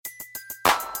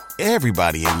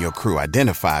Everybody in your crew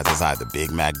identifies as either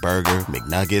Big Mac Burger,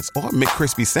 McNuggets, or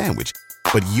McCrispy Sandwich.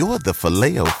 But you're the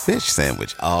Filet-O-Fish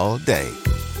Sandwich all day.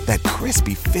 That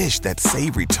crispy fish, that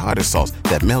savory tartar sauce,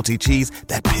 that melty cheese,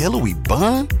 that pillowy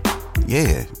bun.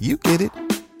 Yeah, you get it.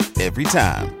 Every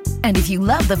time. And if you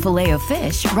love the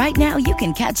Filet-O-Fish, right now you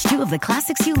can catch two of the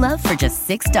classics you love for just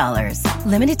 $6.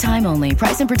 Limited time only.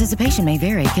 Price and participation may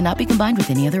vary. Cannot be combined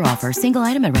with any other offer. Single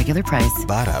item at regular price.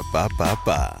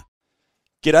 Ba-da-ba-ba-ba.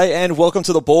 G'day and welcome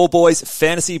to the Ball Boys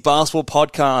Fantasy Basketball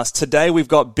Podcast. Today we've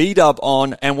got Bdub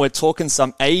on and we're talking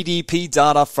some ADP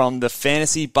data from the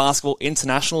Fantasy Basketball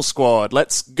International squad.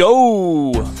 Let's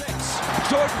go! Jordan open.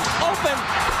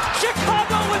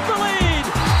 Chicago with the lead.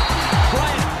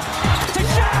 Bryant to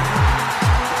Shaq.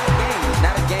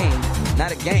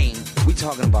 Not a game. We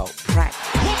talking about practice.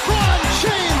 LeBron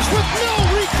James with no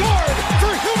regard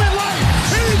for human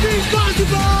life. AD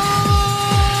basketball.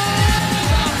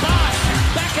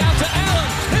 Out to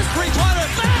Allen, his three-pointer,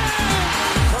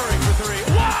 bang! Curry for three,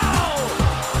 wow!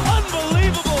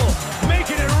 Unbelievable!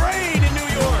 Making it rain in New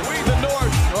York. We the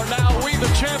North, or now we the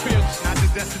champions. Not the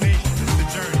destination, it's the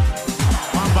journey.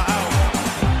 Mamba out.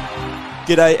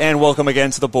 G'day and welcome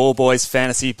again to the Ball Boys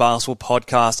Fantasy Basketball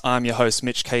Podcast. I'm your host,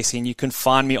 Mitch Casey, and you can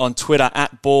find me on Twitter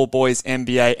at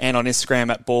BallBoysNBA and on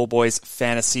Instagram at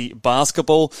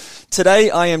BallBoysFantasyBasketball. Today,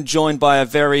 I am joined by a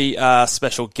very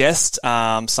special guest,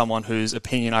 someone whose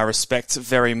opinion I respect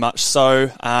very much so,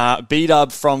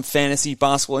 Bdub from Fantasy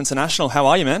Basketball International. How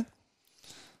are you, man?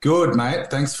 Good, mate.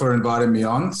 Thanks for inviting me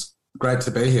on. It's great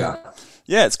to be here.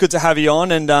 Yeah, it's good to have you on,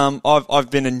 and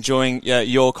I've been enjoying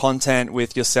your content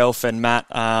with yourself and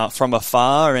Matt from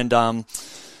afar, and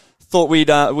thought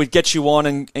we'd get you on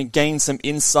and gain some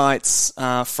insights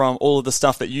from all of the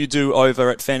stuff that you do over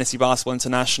at Fantasy Basketball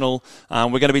International. We're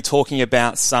going to be talking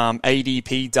about some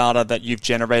ADP data that you've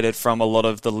generated from a lot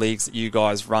of the leagues that you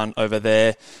guys run over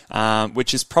there,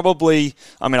 which is probably,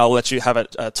 I mean, I'll let you have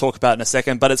it talk about it in a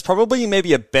second, but it's probably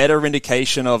maybe a better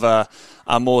indication of a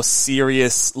more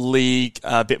serious league,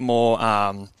 a bit more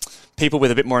people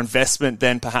with a bit more investment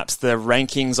than perhaps the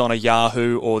rankings on a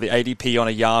Yahoo or the ADP on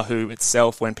a Yahoo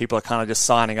itself, when people are kind of just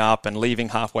signing up and leaving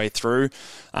halfway through.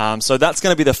 So that's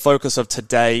going to be the focus of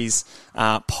today's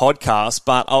podcast.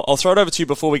 But I'll throw it over to you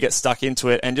before we get stuck into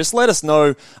it, and just let us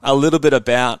know a little bit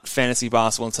about Fantasy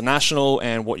Basketball International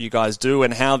and what you guys do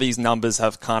and how these numbers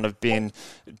have kind of been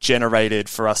generated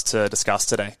for us to discuss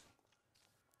today.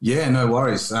 Yeah, no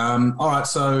worries. All right,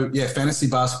 so yeah, Fantasy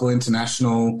Basketball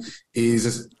International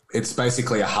it's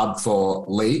basically a hub for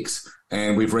leagues,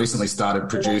 and we've recently started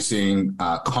producing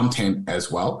content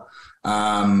as well.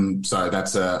 So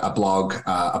that's a blog,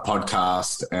 a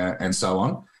podcast, and so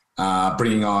on.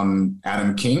 Bringing on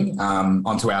Adam King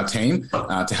onto our team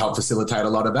to help facilitate a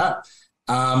lot of that.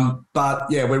 But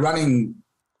yeah, we're running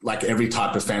like every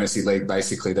type of fantasy league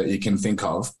basically that you can think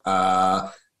of.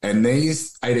 And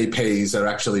these ADPs are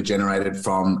actually generated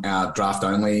from our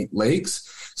draft-only leagues.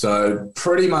 So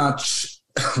pretty much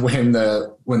when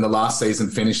the last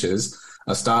season finishes,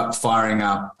 I start firing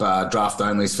up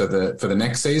draft-onlys for the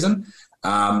next season.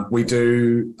 We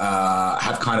do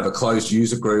have kind of a closed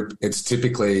user group. It's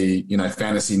typically,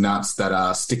 fantasy nuts that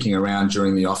are sticking around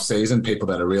during the off-season, people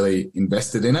that are really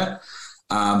invested in it.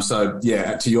 So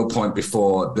yeah, to your point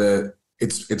before,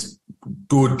 it's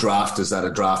good drafters that are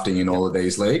drafting in all of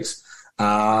these leagues.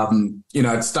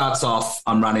 It starts off,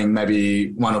 I'm running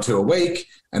maybe one or two a week.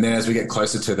 And then as we get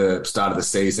closer to the start of the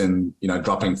season,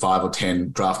 dropping 5 or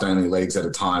 10 draft-only leagues at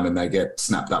a time, and they get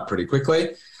snapped up pretty quickly.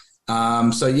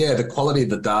 So yeah, the quality of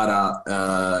the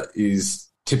data is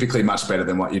typically much better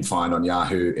than what you'd find on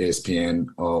Yahoo, ESPN,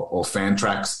 or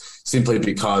Fantrax, simply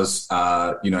because,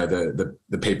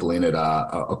 the people in it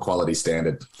are a quality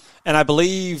standard. And I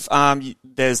believe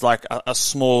there's like a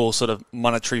small sort of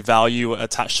monetary value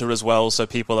attached to it as well. So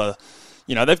people are,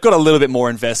 they've got a little bit more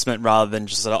investment rather than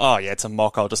just, it's a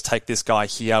mock, I'll just take this guy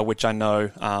here, which I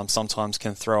know sometimes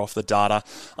can throw off the data.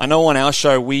 I know on our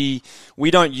show, we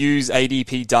don't use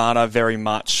ADP data very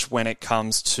much when it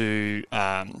comes to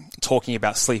talking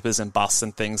about sleepers and busts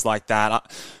and things like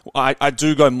that. I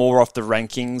do go more off the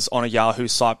rankings on a Yahoo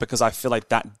site because I feel like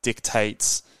that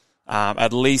dictates,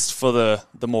 at least for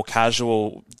the more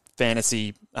casual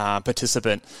fantasy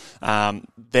participant,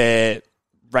 their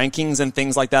rankings and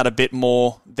things like that a bit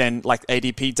more than like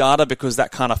ADP data, because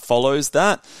that kind of follows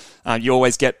that. You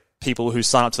always get people who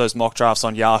sign up to those mock drafts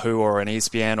on Yahoo or an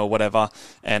ESPN or whatever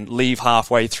and leave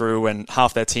halfway through, and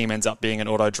half their team ends up being an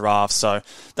auto draft. So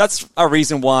that's a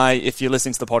reason why, if you're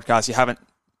listening to the podcast, you haven't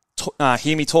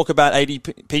hear me talk about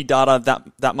ADP data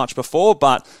that much before,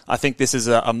 but I think this is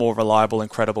a more reliable and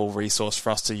credible resource for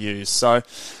us to use. So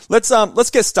let's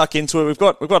get stuck into it. We've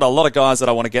got a lot of guys that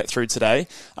I want to get through today.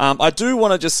 I do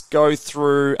want to just go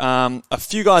through a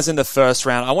few guys in the first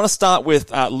round. I want to start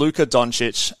with Luka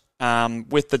Doncic.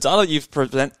 With the data you've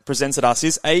presented us,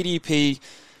 his ADP.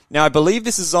 Now, I believe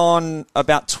this is on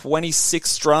about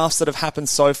 26 drafts that have happened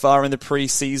so far in the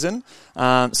preseason.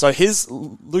 So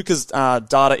Luka's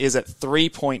data is at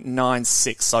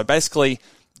 3.96. So basically,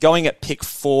 going at pick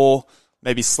 4,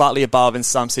 maybe slightly above in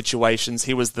some situations.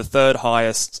 He was the third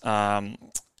highest guy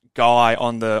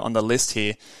on the list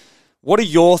here. What are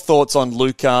your thoughts on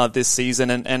Luka this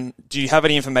season? And do you have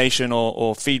any information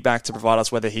or feedback to provide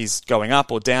us whether he's going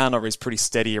up or down, or is pretty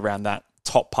steady around that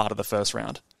top part of the first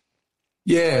round?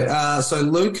 Yeah, so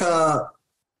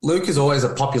Luka's always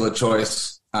a popular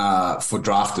choice for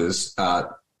drafters,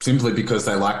 simply because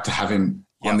they like to have him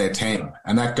on their team.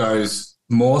 And that goes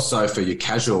more so for your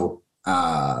casual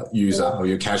user or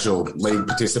your casual league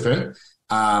participant.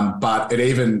 But it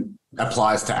even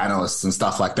applies to analysts and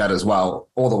stuff like that as well,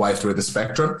 all the way through the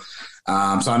spectrum. So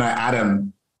I know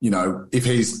Adam, if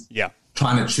he's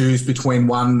trying to choose between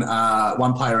one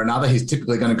player or another, he's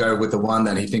typically going to go with the one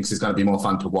that he thinks is going to be more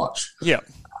fun to watch. Yeah.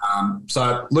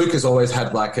 So Luka's always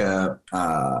had like a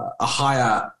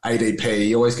higher ADP.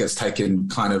 He always gets taken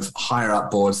kind of higher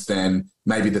up boards than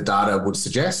maybe the data would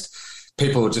suggest.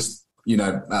 People are just,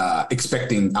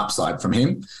 expecting upside from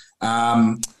him.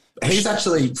 He's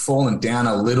actually fallen down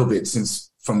a little bit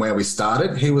from where we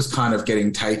started. He was kind of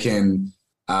getting taken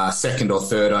second or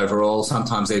third overall,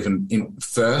 sometimes even in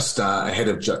first, ahead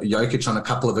of Jokic on a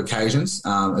couple of occasions,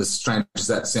 as strange as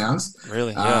that sounds.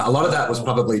 Really? Yeah. A lot of that was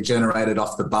probably generated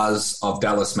off the buzz of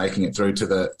Dallas making it through to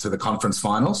the conference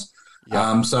finals.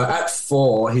 Yeah. So at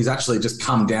 4, he's actually just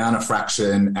come down a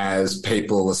fraction as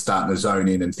people are starting to zone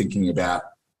in and thinking about,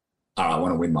 I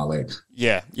want to win my league.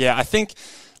 Yeah. I think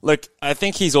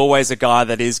he's always a guy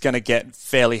that is going to get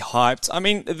fairly hyped. I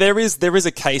mean, there is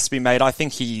a case to be made. I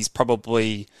think he's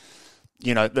probably,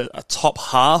 a top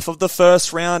half of the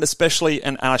first round, especially,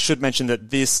 and I should mention that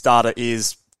this data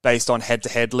is based on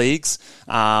head-to-head leagues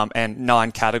and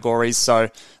 9 categories. So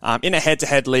in a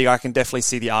head-to-head league, I can definitely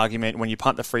see the argument when you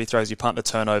punt the free throws, you punt the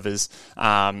turnovers.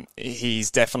 He's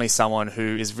definitely someone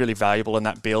who is really valuable in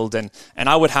that build, and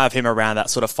I would have him around that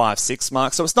sort of 5-6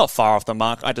 mark. So it's not far off the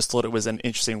mark. I just thought it was an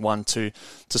interesting one to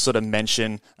sort of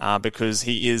mention because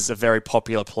he is a very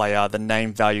popular player. The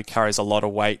name value carries a lot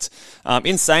of weight.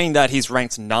 In saying that, he's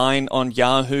ranked 9 on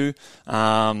Yahoo.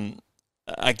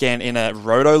 Again, in a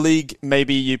roto league,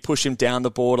 maybe you push him down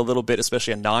the board a little bit,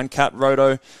 especially a 9-cat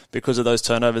roto, because of those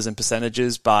turnovers and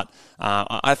percentages. But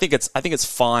I think it's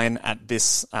fine at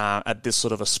this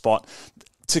sort of a spot.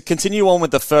 To continue on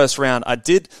with the first round,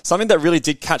 something that really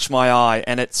did catch my eye,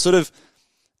 and it sort of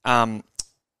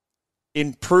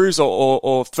improves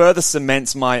or further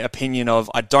cements my opinion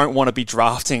of I don't want to be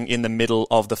drafting in the middle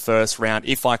of the first round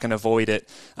if I can avoid it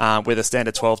with a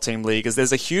standard 12-team league, is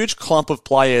there's a huge clump of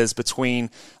players between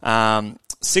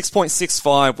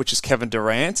 6.65, which is Kevin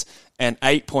Durant, and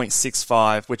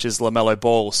 8.65, which is LaMelo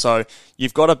Ball. So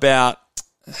you've got about,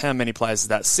 how many players is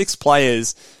that? 6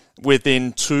 players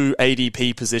within 2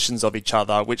 ADP positions of each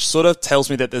other, which sort of tells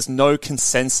me that there's no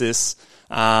consensus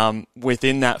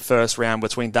within that first round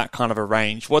between that kind of a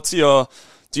range. Do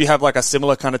you have like a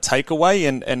similar kind of takeaway,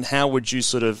 and how would you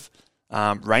sort of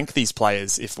rank these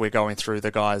players if we're going through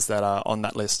the guys that are on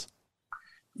that list?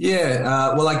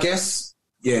 Yeah, well, I guess,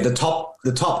 the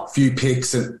top few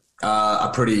picks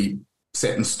are pretty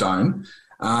set in stone.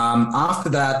 After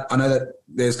that, I know that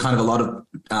there's kind of a lot of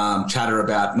chatter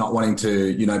about not wanting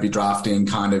to, be drafting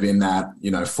kind of in that,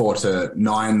 4 to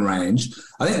 9 range.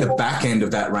 I think the back end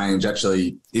of that range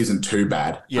actually isn't too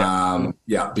bad. Yeah.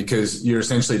 Because you're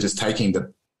essentially just taking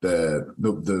the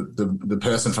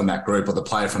person from that group or the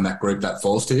player from that group that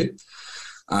falls to you.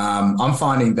 I'm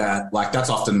finding that that's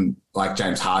often like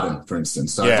James Harden, for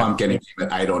instance. So if I'm getting him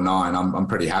at 8 or 9, I'm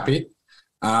pretty happy.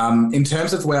 In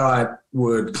terms of where I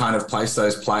would kind of place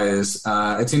those players,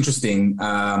 it's interesting.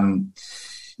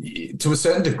 To a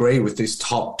certain degree with this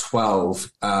top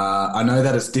 12, I know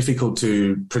that it's difficult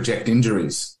to project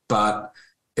injuries, but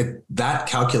that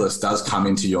calculus does come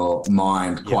into your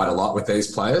mind quite a lot with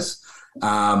these players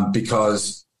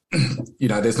because,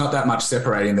 there's not that much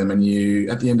separating them, and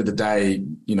at the end of the day,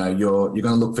 you're going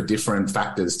to look for different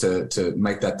factors to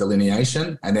make that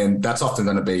delineation, and then that's often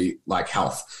going to be like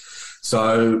health.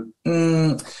 So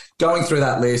going through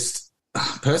that list,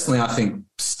 personally, I think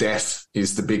Steph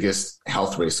is the biggest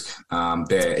health risk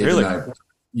there.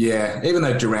 Even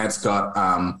though Durant's got,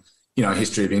 a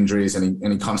history of injuries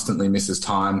and he constantly misses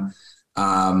time.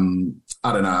 I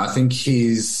don't know. I think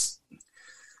he's,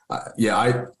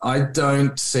 I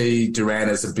don't see Durant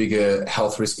as a bigger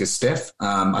health risk as Steph.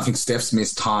 I think Steph's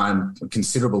missed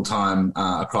considerable time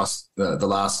across the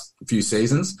last few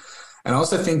seasons. And I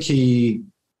also think he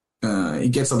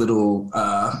gets a little,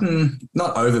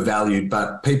 not overvalued,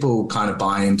 but people kind of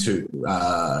buy into,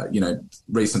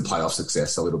 recent playoff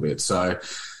success a little bit. So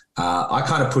I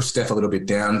kind of push Steph a little bit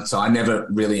down. So I never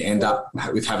really end up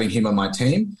with having him on my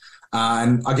team.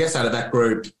 And I guess out of that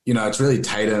group, it's really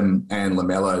Tatum and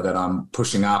LaMelo that I'm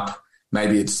pushing up.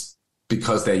 Maybe it's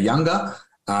because they're younger,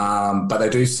 but they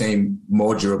do seem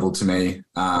more durable to me.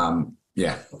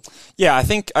 Yeah, I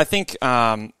think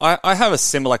I have a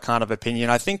similar kind of opinion.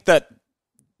 I think that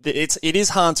it is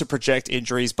hard to project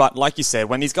injuries, but like you said,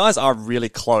 when these guys are really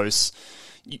close,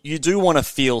 you do want to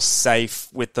feel safe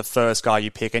with the first guy you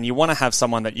pick, and you want to have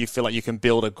someone that you feel like you can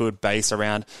build a good base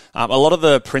around. A lot of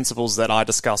the principles that I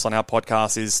discuss on our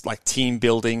podcast is like team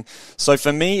building. So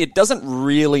for me, it doesn't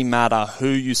really matter who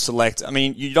you select. I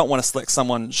mean, you don't want to select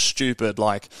someone stupid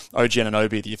like OG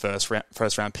Anunoby, your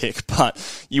first round pick,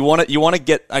 but you want to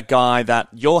get a guy that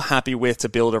you're happy with to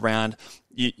build around.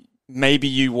 Maybe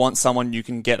you want someone you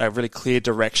can get a really clear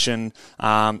direction,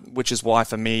 which is why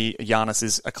for me, Giannis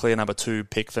is a clear number 2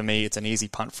 pick for me. It's an easy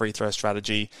punt free throw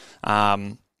strategy.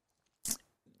 And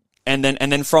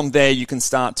then from there, you can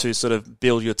start to sort of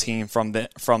build your team from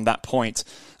that point.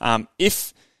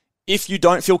 If you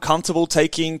don't feel comfortable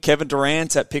taking Kevin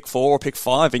Durant at pick 4 or pick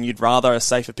 5 and you'd rather a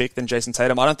safer pick than Jason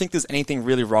Tatum, I don't think there's anything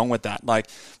really wrong with that. Like,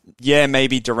 yeah,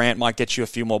 maybe Durant might get you a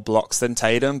few more blocks than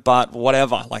Tatum, but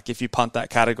whatever. Like, if you punt that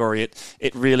category,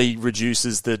 it really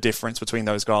reduces the difference between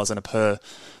those guys on a per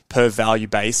value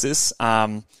basis.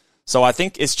 So I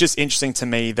think it's just interesting to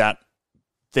me that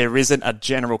there isn't a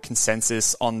general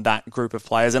consensus on that group of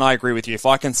players. And I agree with you. If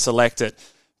I can select at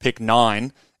pick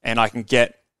 9 and I can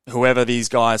get whoever these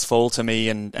guys fall to me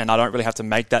and I don't really have to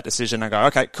make that decision, I go,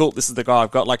 okay, cool, this is the guy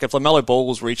I've got. Like if LaMelo Ball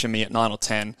was reaching me at 9 or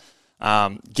 10,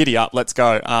 giddy up, let's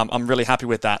go. I'm really happy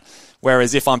with that.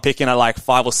 Whereas if I'm picking at like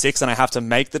 5 or 6 and I have to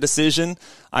make the decision,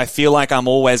 I feel like I'm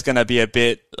always going to be a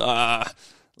bit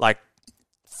like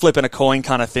flipping a coin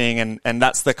kind of thing. And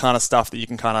that's the kind of stuff that you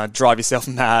can kind of drive yourself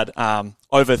mad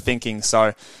overthinking.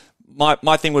 So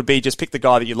my thing would be just pick the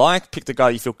guy that you like, pick the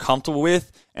guy you feel comfortable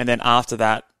with, and then after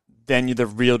that, then the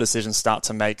real decisions start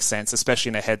to make sense, especially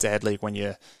in a head-to-head league when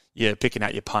you're picking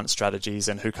out your punt strategies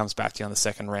and who comes back to you on the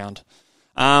second round.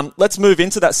 Let's move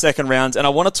into that second round, and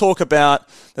I want to talk about,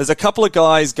 there's a couple of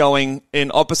guys going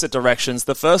in opposite directions.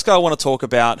 The first guy I want to talk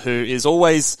about, who is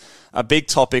always a big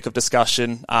topic of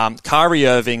discussion, Kyrie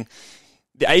Irving.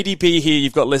 The ADP here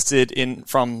you've got listed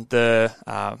from the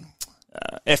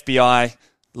FBI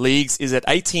leagues is at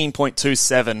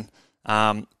 18.27.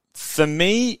 For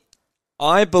me,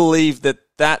 I believe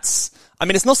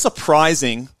it's not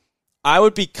surprising. I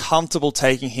would be comfortable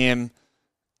taking him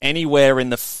anywhere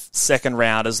in the second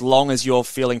round as long as you're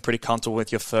feeling pretty comfortable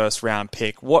with your first round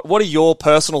pick. What are your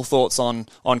personal thoughts on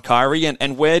Kyrie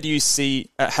and where do you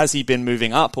see, has he been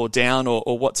moving up or down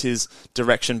or what's his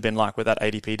direction been like with that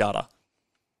ADP data?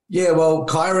 Yeah, well,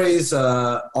 Kyrie's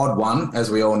an odd one,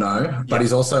 as we all know, but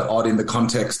he's also odd in the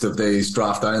context of these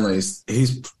draft onlys.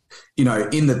 He's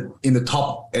in the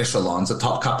top echelons, the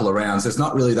top couple of rounds, there's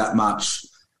not really that much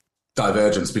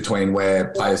divergence between where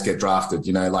players get drafted.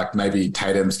 Like maybe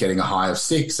Tatum's getting a high of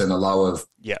 6 and a low of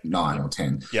 9 or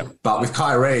 10. Yep. But with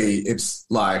Kyrie, it's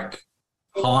like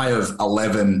high of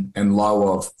 11 and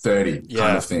low of 30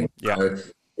 kind of thing. Yeah. So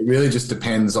it really just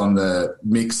depends on the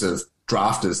mix of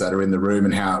drafters that are in the room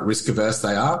and how risk averse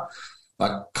they are.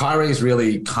 Like Kyrie's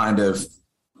really kind of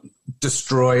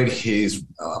destroyed his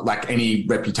any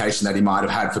reputation that he might have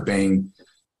had for being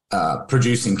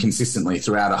producing consistently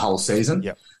throughout a whole season.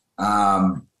 Yep.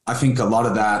 I think a lot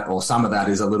of that or some of that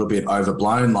is a little bit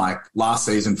overblown. Like last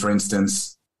season, for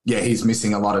instance, he's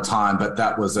missing a lot of time, but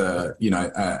that was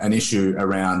an issue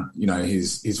around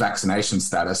his vaccination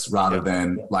status rather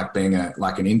than like being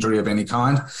an injury of any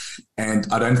kind. And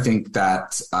I don't think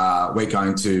that we're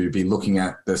going to be looking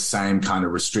at the same kind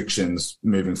of restrictions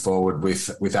moving forward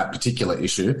with that particular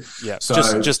issue. Yeah,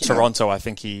 so just Toronto. I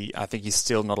think he's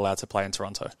still not allowed to play in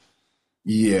Toronto.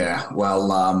 Yeah,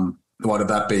 well, what would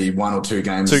that be? 1 or 2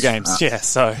 games? 2 games.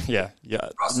 So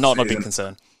not a big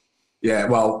concern. Yeah,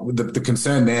 well, the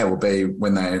concern there will be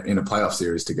when they're in a playoff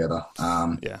series together.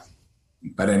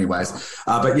 But anyways,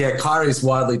 Kyrie's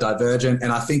widely divergent.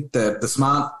 And I think the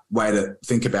smart way to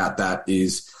think about that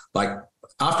is like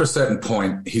after a certain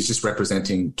point, he's just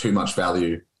representing too much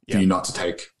value for you not to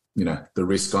take, the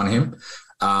risk on him.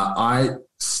 I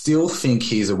still think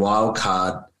he's a wild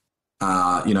card,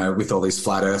 with all this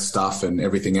flat earth stuff and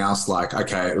everything else. Like,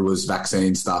 okay, it was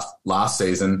vaccine stuff last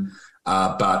season,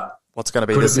 but what's going to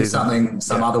be could this it be season?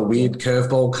 some other weird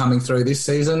curveball coming through this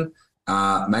season?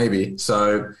 Maybe.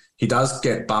 So he does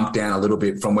get bumped down a little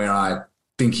bit from where I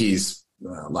think he's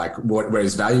where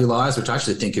his value lies, which I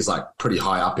actually think is like pretty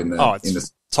high up in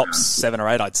the top 7 or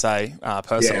 8, I'd say,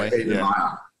 personally. Yeah,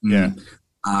 higher. Yeah.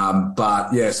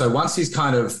 But yeah, so once he's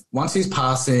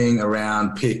passing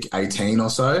around pick 18 or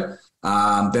so,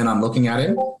 then I'm looking at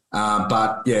him.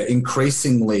 But yeah,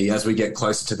 increasingly as we get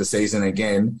closer to the season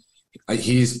again,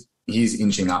 he's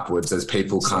inching upwards as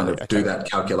people do that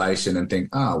calculation and think,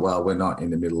 oh, well, we're not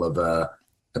in the middle of a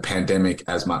pandemic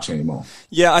as much anymore.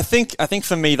 Yeah, I think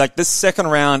for me, like this second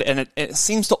round, and it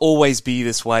seems to always be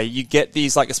this way, you get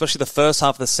these, like, especially the first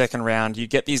half of the second round, you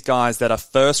get these guys that are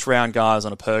first round guys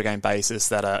on a per game basis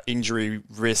that are injury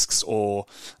risks or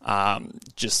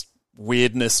just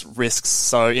weirdness risks.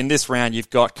 So in this round, you've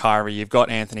got Kyrie, you've got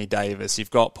Anthony Davis,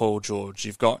 you've got Paul George,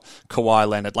 you've got Kawhi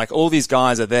Leonard, like all these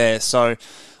guys are there. So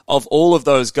of all of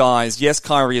those guys, yes,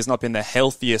 Kyrie has not been the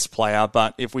healthiest player,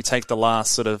 but if we take the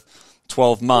last sort of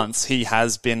 12 months, he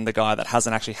has been the guy that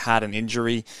hasn't actually had an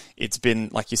injury. It's been,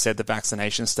 like you said, the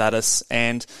vaccination status.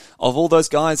 And of all those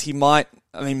guys,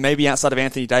 maybe outside of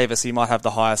Anthony Davis, he might have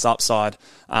the highest upside.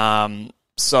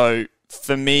 So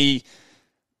for me,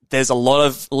 there's a lot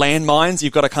of landmines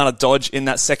you've got to kind of dodge in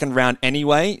that second round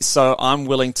anyway. So I'm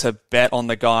willing to bet on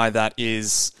the guy that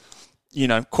is,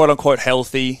 quote unquote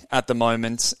healthy at the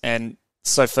moment. And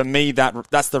so for me,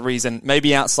 that's the reason.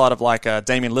 Maybe outside of like a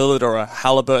Damian Lillard or a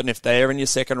Halliburton, if they're in your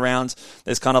second round,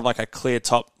 there's kind of like a clear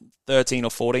top 13 or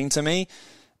 14 to me.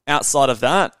 Outside of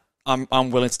that,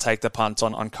 I'm willing to take the punt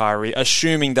on Kyrie,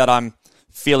 assuming that I'm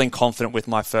feeling confident with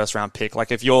my first round pick.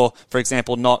 Like if you're, for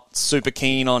example, not super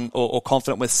keen on or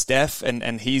confident with Steph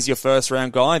and he's your first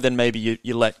round guy, then maybe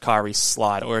you let Kyrie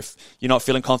slide. Or if you're not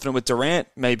feeling confident with Durant,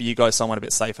 maybe you go someone a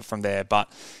bit safer from there. But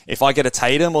if I get a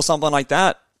Tatum or something like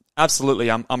that, absolutely,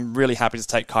 I'm really happy to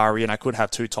take Kyrie, and I could have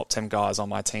 2 top 10 guys on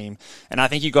my team. And I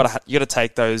think you got to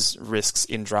take those risks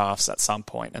in drafts at some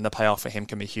point, and the payoff for him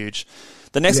can be huge.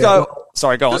 The next guy,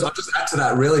 sorry, go on. I'll just add to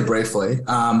that really briefly.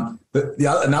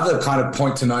 Another kind of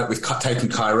point to note with taking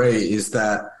Kyrie is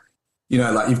that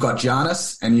like you've got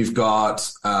Giannis and you've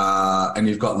got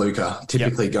Luka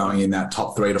typically going in that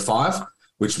top 3 to 5.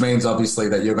 Which means obviously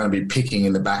that you're going to be picking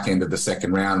in the back end of the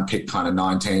second round, pick kind of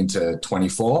 19 to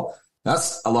 24.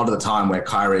 That's a lot of the time where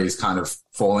Kyrie is kind of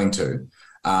falling to.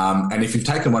 And if you've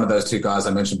taken one of those 2 guys I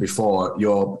mentioned before,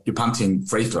 you're punting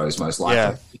free throws most likely.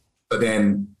 Yeah. But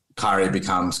then Kyrie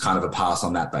becomes kind of a pass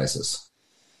on that basis.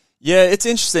 Yeah, it's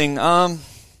interesting.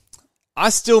 I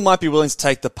still might be willing to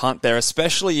take the punt there,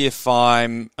 especially if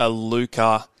I'm a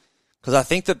Luka, because I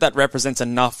think that represents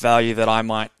enough value that I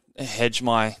might hedge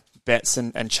my bets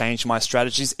and change my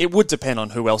strategies. It would depend on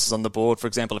who else is on the board. For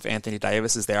example, if Anthony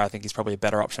Davis is there, I think he's probably a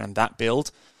better option in that build.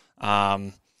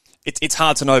 It's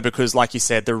hard to know because, like you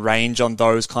said, the range on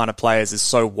those kind of players is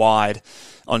so wide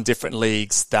on different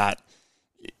leagues that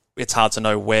it's hard to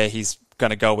know where he's going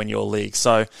to go in your league.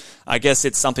 So I guess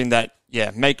it's something that,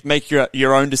 make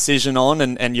your own decision on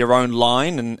and your own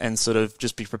line and sort of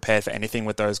just be prepared for anything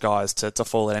with those guys to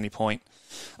fall at any point.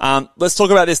 Let's talk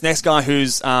about this next guy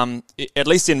who's, at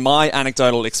least in my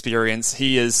anecdotal experience,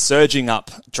 he is surging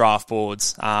up draft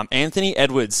boards. Anthony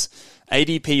Edwards,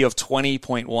 ADP of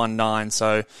 20.19.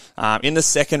 So in the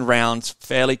second round,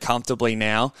 fairly comfortably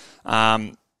now.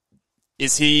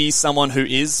 Is he someone who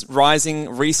is rising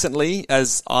recently,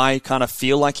 as I kind of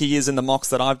feel like he is in the mocks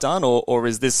that I've done, or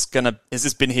has this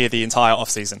been here the entire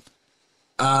offseason?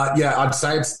 I'd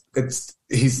say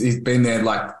he's been there.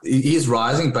 Like he is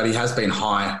rising, but he has been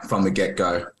high from the get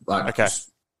go. Okay.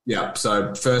 Yeah.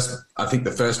 So I think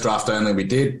the first draft only we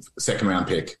did, second round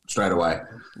pick straight away.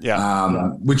 Yeah.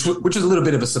 Which is a little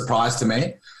bit of a surprise to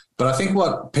me. But I think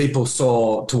what people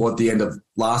saw toward the end of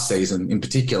last season in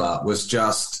particular was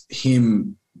just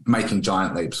him making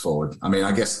giant leaps forward. I mean,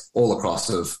 I guess all across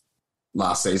of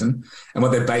last season. And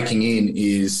what they're baking in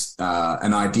is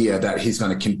an idea that he's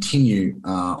going to continue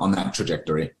on that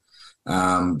trajectory.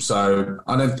 So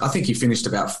I think he finished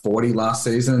about 40 last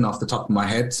season off the top of my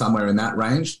head, somewhere in that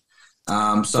range. So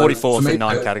 44th in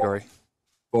 9 category.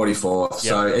 44th. Yep.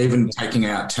 So even taking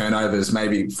out turnovers,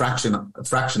 maybe fraction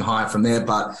higher from there.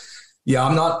 But yeah,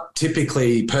 I'm not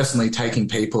typically personally taking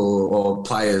people or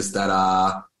players that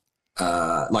are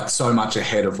like so much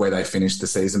ahead of where they finished the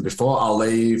season before. I'll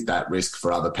leave that risk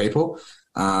for other people.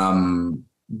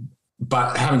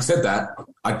 But having said that,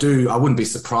 I wouldn't be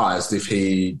surprised if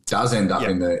he does end up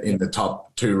in the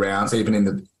top 2 rounds,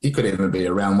 he could even be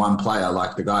a round 1 player.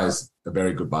 Like, the guy is a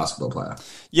very good basketball player.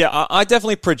 Yeah, I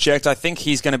definitely project. I think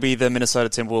he's going to be the Minnesota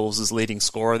Timberwolves' leading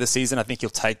scorer this season. I think he'll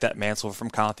take that mantle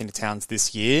from Karl-Anthony Towns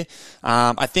this year.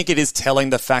 I think it is telling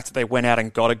the fact that they went out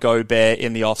and got a Gobert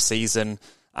in the offseason.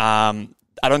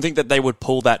 I don't think that they would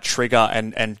pull that trigger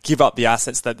and give up the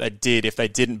assets that they did if they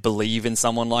didn't believe in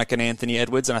someone like an Anthony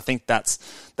Edwards. And I think that's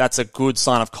a good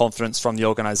sign of confidence from the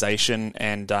organization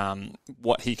and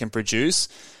what he can produce.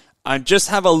 I just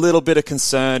have a little bit of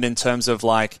concern in terms of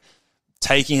like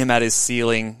taking him at his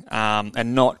ceiling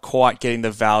and not quite getting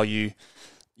the value.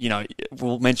 You know,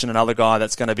 we'll mention another guy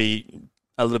that's going to be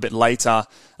a little bit later.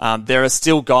 There are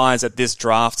still guys at this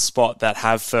draft spot that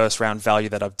have first round value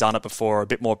that have done it before, a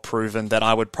bit more proven, that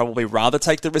I would probably rather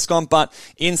take the risk on. But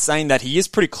in saying that, he is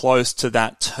pretty close to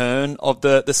that turn of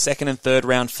the second and third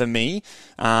round for me.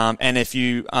 And if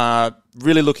you are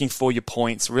really looking for your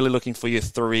points, really looking for your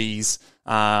threes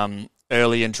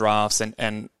early in drafts,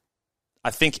 and I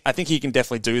think he can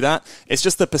definitely do that. It's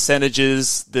just the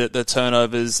percentages, the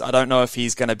turnovers. I don't know if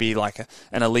he's going to be like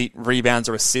an elite rebounds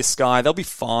or assists guy. They'll be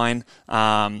fine.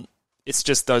 It's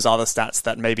just those other stats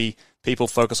that maybe people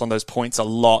focus on those points a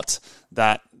lot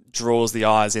that draws the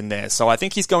eyes in there. So I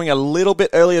think he's going a little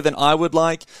bit earlier than I would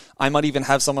like. I might even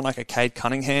have someone like a Cade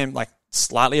Cunningham, like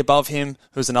slightly above him,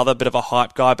 who's another bit of a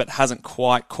hype guy, but hasn't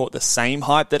quite caught the same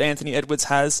hype that Anthony Edwards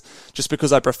has, just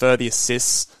because I prefer the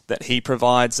assists that he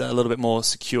provides a little bit more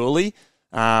securely.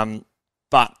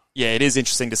 But yeah, it is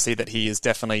interesting to see that he is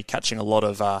definitely catching a lot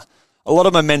of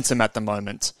momentum at the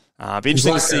moment. Be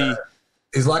interesting to see.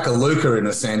 He's like a Luka in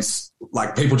a sense.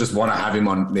 Like, people just want to have him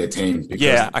on their team.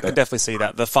 Yeah, I can definitely see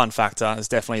that. The fun factor is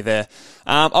definitely there.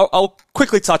 I'll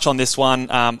quickly touch on this one.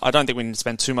 I don't think we need to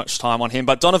spend too much time on him,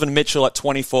 but Donovan Mitchell at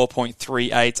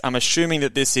 24.38. I'm assuming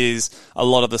that this is a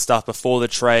lot of the stuff before the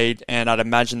trade, and I'd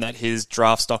imagine that his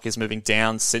draft stock is moving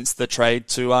down since the trade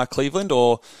to Cleveland,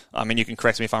 or, I mean, you can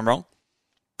correct me if I'm wrong.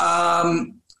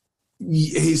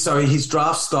 His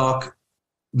draft stock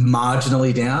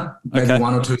marginally down, maybe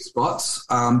 1 or 2 spots.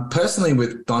 Personally,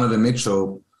 with Donovan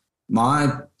Mitchell, my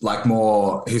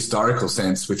more historical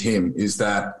sense with him is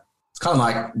that it's kind of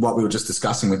like what we were just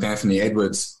discussing with Anthony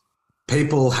Edwards.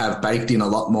 People have baked in a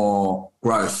lot more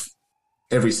growth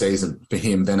every season for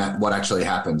him than what actually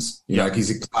happens. You know, he's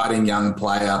an exciting young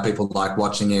player. People like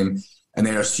watching him, and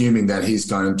they're assuming that he's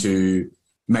going to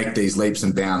make these leaps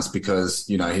and bounds because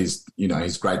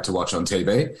he's great to watch on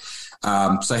TV.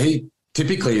 So he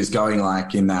typically is going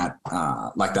in that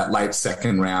that late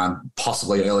second round,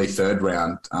 possibly early third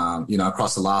round,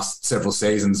 across the last several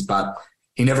seasons, but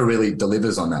he never really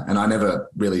delivers on that, and I never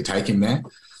really take him there.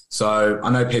 So I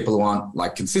know people want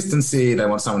consistency. They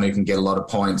want someone who can get a lot of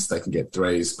points, they can get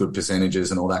threes, good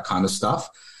percentages, and all that kind of stuff.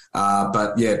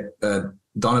 But yeah,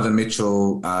 Donovan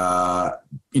Mitchell,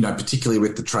 particularly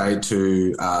with the trade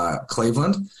to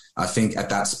Cleveland, I think at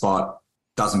that spot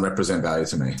doesn't represent value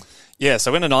to me. Yeah,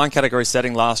 so in a 9-category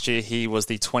setting last year, he was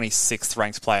the 26th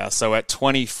ranked player. So at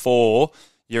 24,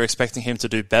 you're expecting him to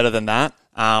do better than that.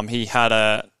 He had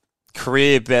a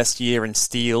career best year in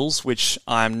steals, which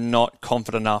I'm not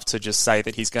confident enough to just say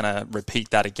that he's going to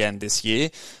repeat that again this year.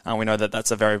 We know that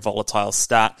that's a very volatile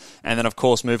stat. And then, of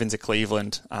course, moving to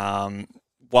Cleveland,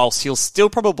 whilst he'll still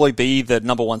probably be the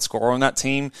number 1 scorer on that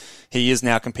team, he is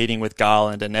now competing with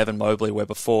Garland and Evan Mobley, where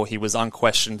before he was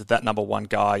unquestioned that number 1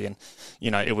 guy. And,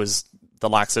 it was the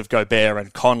likes of Gobert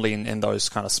and Conley in those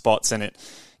kind of spots. And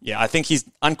I think he's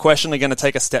unquestionably going to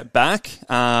take a step back.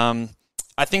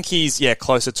 I think he's,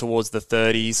 closer towards the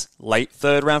 30s, late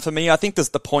third round for me. I think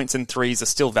the points and threes are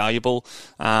still valuable.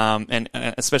 And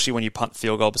especially when you punt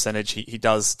field goal percentage, he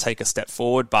does take a step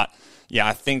forward. But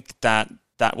I think that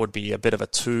would be a bit of a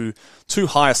too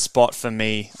high a spot for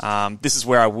me. This is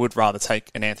where I would rather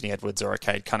take an Anthony Edwards or a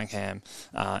Cade Cunningham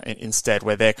instead,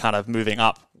 where they're kind of moving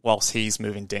up whilst he's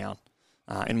moving down.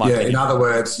 In my opinion. In other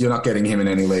words, you're not getting him in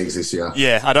any leagues this year.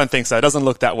 Yeah, I don't think so. It doesn't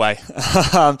look that way.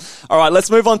 All right,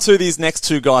 let's move on to these next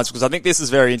 2 guys, because I think this is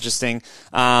very interesting.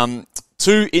 2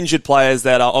 injured players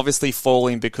that are obviously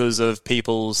falling because of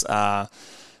people's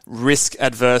risk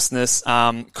adverseness.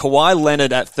 Kawhi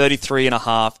Leonard at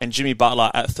 33.5 and Jimmy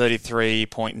Butler at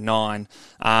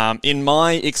 33.9. In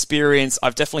my experience,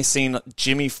 I've definitely seen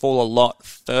Jimmy fall a lot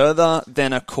further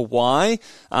than a Kawhi.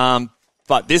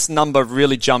 But this number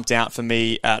really jumped out for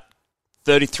me at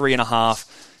 33.5.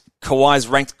 Kawhi's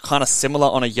ranked kind of similar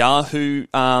on a Yahoo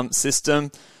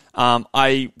system.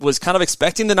 I was kind of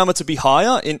expecting the number to be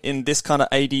higher in this kind of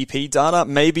ADP data.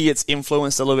 Maybe it's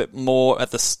influenced a little bit more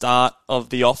at the start of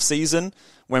the off season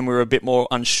when we were a bit more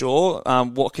unsure.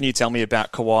 What can you tell me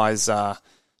about Kawhi's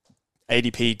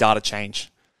ADP data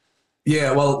change?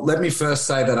 Yeah, well, let me first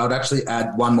say that I'd actually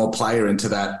add one more player into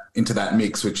that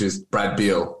mix, which is Brad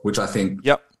Beal, which I think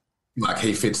like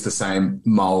he fits the same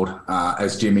mold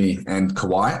as Jimmy and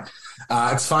Kawhi.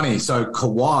 It's funny. So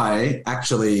Kawhi,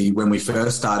 actually, when we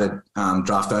first started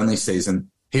draft only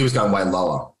season, he was going way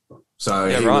lower. So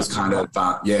he was kind of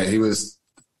he was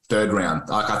third round.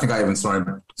 Like I think I even saw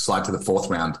him slide to the fourth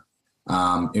round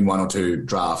in one or two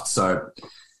drafts. So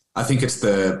I think it's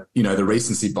the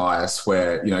recency bias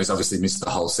where, he's obviously missed the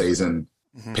whole season.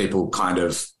 Mm-hmm. People kind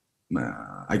of,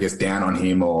 I guess, down on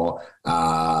him or,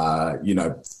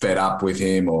 fed up with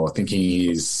him or thinking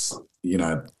he's,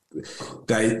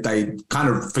 they kind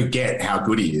of forget how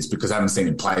good he is because they haven't seen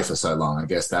him play for so long. I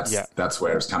guess that's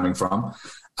where it's coming from.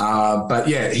 But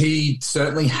yeah, he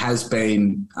certainly has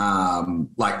been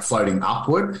floating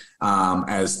upward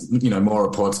as more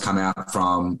reports come out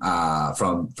from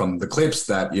the Clips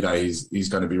that he's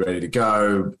going to be ready to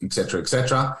go, et cetera, et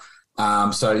cetera.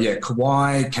 So yeah,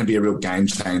 Kawhi can be a real game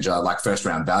changer, like first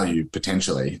round value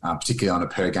potentially, particularly on a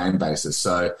per game basis.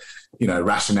 So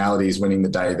rationality is winning the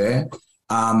day there.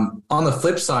 On the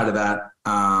flip side of that,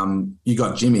 you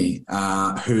got Jimmy,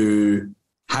 who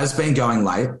has been going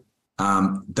late.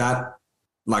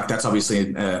 That's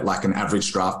obviously like an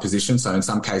average draft position. So in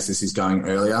some cases he's going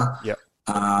earlier. Yep.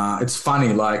 It's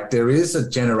funny, like there is a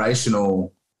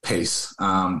generational piece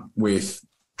with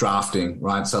drafting,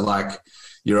 right? So like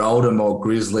your older, more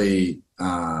grizzly,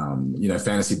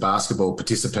 fantasy basketball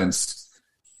participants,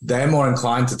 they're more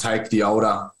inclined to take the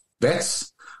older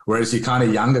vets, whereas your kind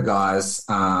of younger guys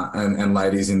and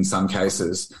ladies in some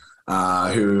cases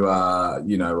who are,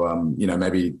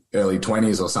 maybe early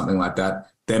 20s or something like that,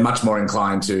 they're much more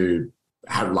inclined to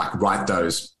write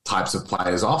those types of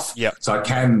players off. Yeah. So it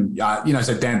can,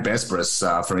 so Dan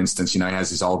Besbris, for instance, he has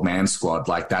his old man squad.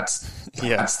 Like that's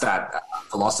that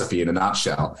philosophy in a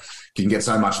nutshell. You can get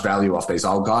so much value off these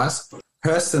old guys.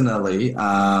 Personally,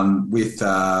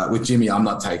 with Jimmy, I'm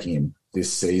not taking him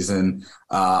this season.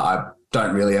 I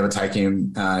don't really ever take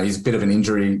him. He's a bit of an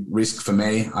injury risk for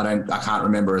me. I can't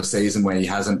remember a season where he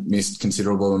hasn't missed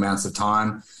considerable amounts of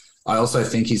time. I also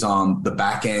think he's on the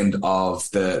back end of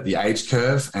the age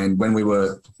curve. And when we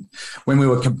were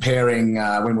comparing,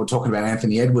 when we were talking about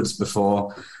Anthony Edwards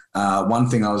before, one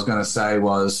thing I was going to say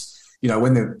was,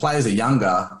 when the players are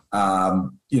younger,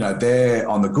 they're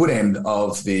on the good end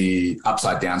of the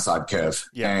upside downside curve.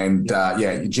 Yeah.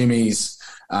 And Jimmy's,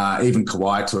 even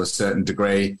Kawhi to a certain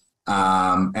degree,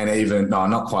 and even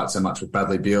not quite so much with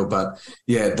Bradley Beal, but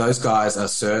yeah, those guys are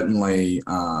certainly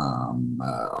on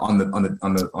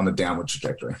the downward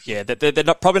trajectory. Yeah, they're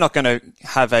probably not going to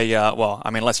have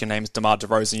unless your name's DeMar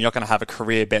DeRozan, you're not going to have a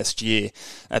career best year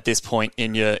at this point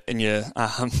in your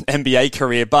NBA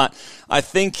career. But I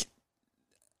think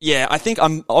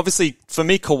I'm obviously, for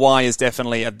me, Kawhi is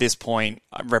definitely at this point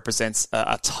represents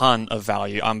a ton of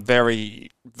value. I'm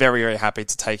very, very, very happy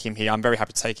to take him here. I'm very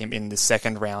happy to take him in the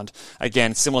second round.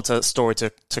 Again, similar to story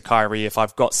to Kyrie. If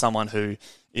I've got someone who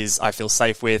I feel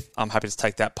safe with, I'm happy to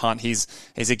take that punt. He's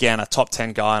again a top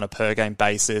 10 guy on a per game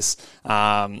basis.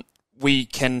 We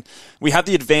have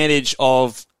the advantage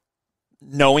of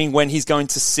knowing when he's going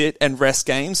to sit and rest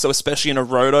games. So especially in a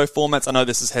roto format, I know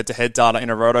this is head-to-head data.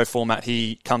 In a roto format,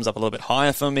 he comes up a little bit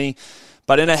higher for me.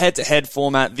 But in a head-to-head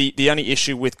format, the only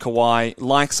issue with Kawhi,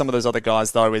 like some of those other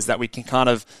guys though, is that we can kind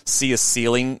of see a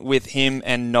ceiling with him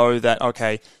and know that,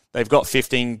 okay, they've got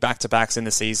 15 back-to-backs in the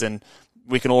season.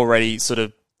 We can already sort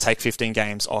of take 15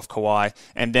 games off Kawhi.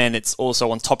 And then it's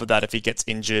also on top of that, if he gets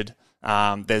injured,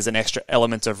 there's an extra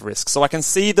element of risk. So I can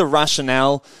see the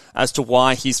rationale as to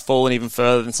why he's fallen even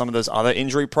further than some of those other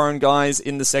injury-prone guys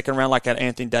in the second round, like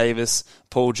Anthony Davis,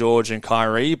 Paul George, and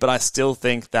Kyrie. But I still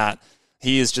think that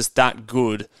he is just that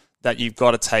good that you've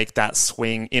got to take that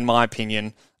swing, in my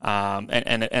opinion.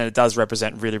 And it does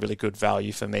represent really, really good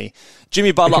value for me.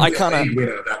 Jimmy Butler, I kind of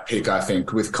winner that pick, I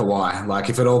think, with Kawhi.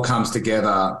 Like if it all comes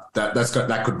together,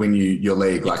 that could win you your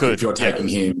league. Like if you're taking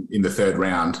him in the third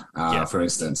round, for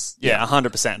instance. Yeah,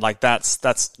 100%. Like that's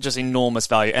just enormous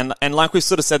value. And like we've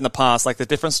sort of said in the past, like the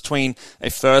difference between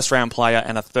a first round player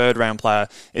and a third round player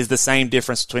is the same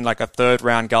difference between like a third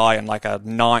round guy and like a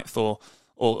ninth or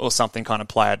something kind of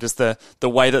player. Just the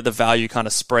way that the value kind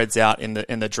of spreads out in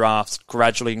the draft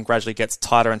gradually gets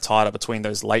tighter and tighter between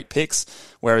those late picks,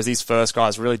 whereas these first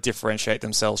guys really differentiate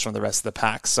themselves from the rest of the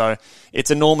pack. So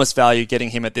it's enormous value getting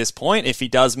him at this point. If he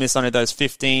does miss only those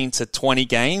 15 to 20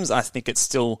 games, I think it's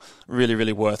still really,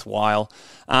 really worthwhile.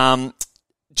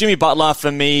 Jimmy Butler,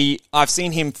 for me, I've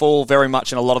seen him fall very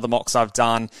much in a lot of the mocks I've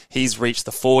done. He's reached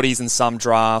the 40s in some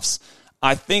drafts.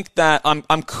 I think that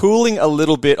I'm cooling a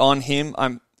little bit on him.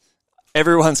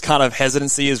 Everyone's kind of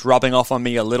hesitancy is rubbing off on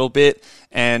me a little bit,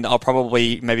 and I'll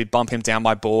probably maybe bump him down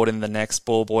my board in the next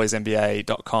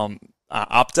ballboysnba.com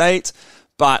update.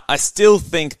 But I still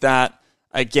think that,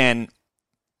 again,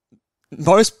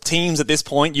 most teams at this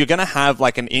point, you're going to have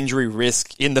like an injury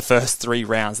risk in the first 3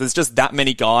 rounds. There's just that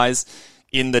many guys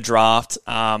in the draft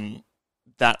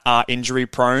that are injury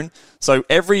prone. So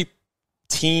every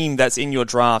team that's in your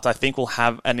draft, I think, will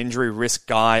have an injury risk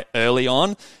guy early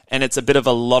on, and it's a bit of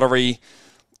a lottery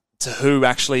to who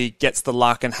actually gets the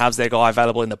luck and has their guy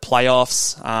available in the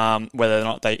playoffs, whether or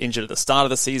not they injured at the start of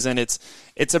the season. It's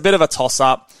a bit of a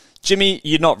toss-up. Jimmy,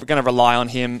 you're not going to rely on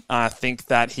him. I think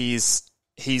that he's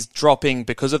dropping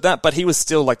because of that, but he was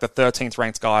still like the 13th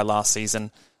ranked guy last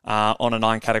season on a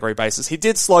 9-category basis. He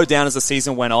did slow down as the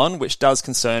season went on, which does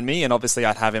concern me, and obviously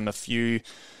I'd have him a few,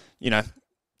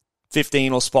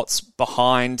 15 or spots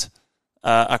behind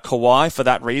a Kawhi for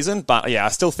that reason. But yeah, I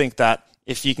still think that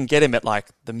if you can get him at like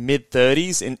the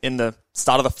mid-30s in the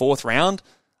start of the 4th round,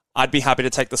 I'd be happy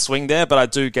to take the swing there, but I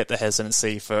do get the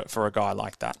hesitancy for a guy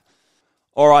like that.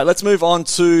 All right, let's move on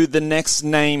to the next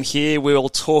name here. We'll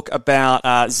talk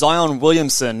about Zion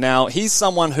Williamson. Now, he's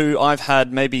someone who I've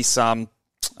had maybe some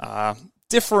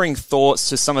differing thoughts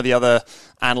to some of the other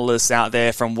analysts out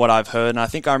there from what I've heard. And I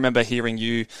think I remember hearing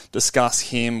you discuss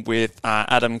him with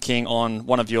Adam King on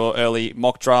one of your early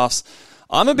mock drafts.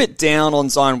 I'm a bit down on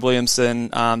Zion Williamson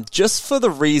just for the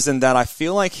reason that I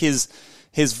feel like his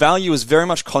value is very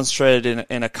much concentrated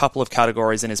in a couple of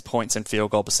categories in his points and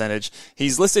field goal percentage.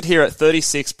 He's listed here at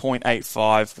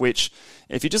 36.85, which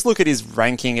if you just look at his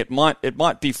ranking, it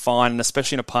might be fine, and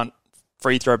especially in a punt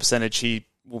free throw percentage, he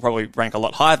will probably rank a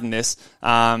lot higher than this.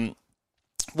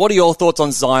 What are your thoughts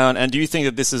on Zion, and do you think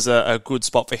that this is a good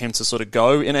spot for him to sort of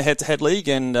go in a head-to-head league?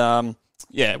 And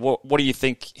what do you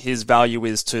think his value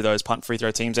is to those punt free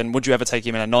throw teams, and would you ever take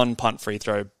him in a non-punt free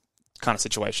throw kind of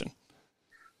situation?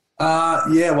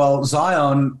 Well,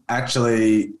 Zion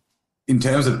actually, in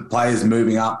terms of players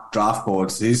moving up draft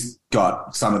boards, he's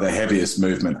got some of the heaviest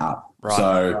movement up. Right.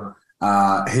 So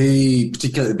he,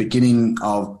 particularly at the beginning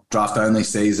of draft-only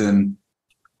season,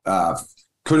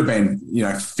 could have been,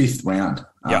 5th round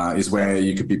is where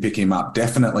you could be picking him up.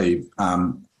 Definitely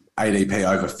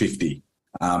ADP over 50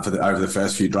 over the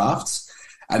first few drafts.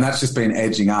 And that's just been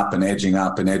edging up and edging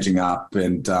up and edging up.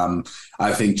 And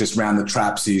I think just round the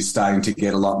traps, he's starting to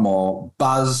get a lot more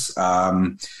buzz.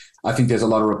 I think there's a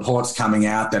lot of reports coming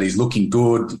out that he's looking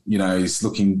good. He's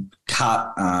looking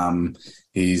cut.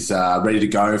 He's ready to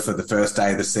go for the first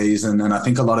day of the season. And I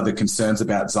think a lot of the concerns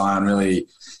about Zion really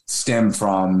stem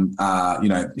from,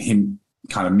 him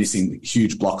kind of missing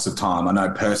huge blocks of time. I know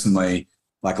personally,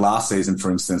 like last season, for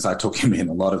instance, I took him in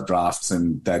a lot of drafts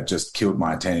and that just killed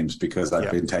my teams because I've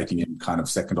been taking him kind of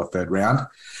 2nd or 3rd round.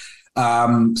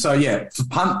 For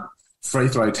punt free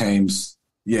throw teams,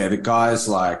 the guy's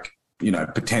like,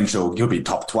 potential, he'll be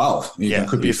top 12. He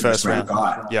could be a first round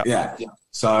guy. Yeah.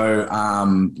 So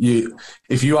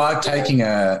if you are taking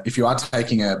a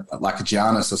like a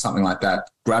Giannis or something like that,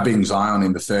 grabbing Zion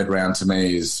in the 3rd round to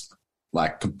me is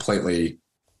like completely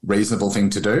reasonable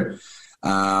thing to do.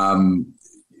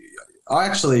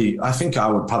 I think I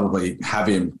would probably have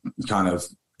him kind of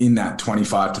in that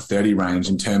 25 to 30 range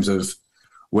in terms of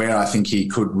where I think he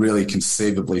could really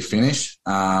conceivably finish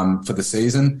for the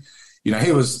season.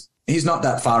 He's not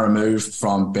that far removed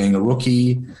from being a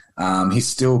rookie. He's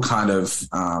still kind of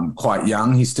quite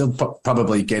young. He's still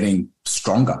probably getting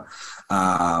stronger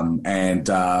and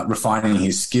refining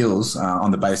his skills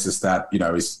on the basis that,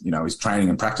 he's training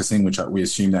and practicing, which we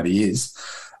assume that he is.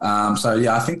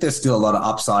 I think there's still a lot of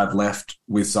upside left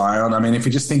with Zion. I mean, if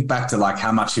you just think back to like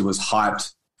how much he was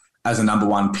hyped as a number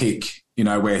 1 pick,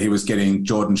 where he was getting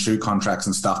Jordan shoe contracts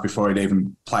and stuff before he'd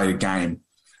even played a game.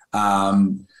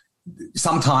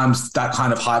 Sometimes that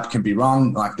kind of hype can be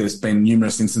wrong. Like there's been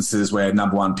numerous instances where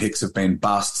number 1 picks have been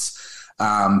busts.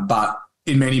 But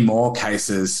in many more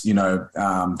cases,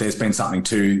 there's been something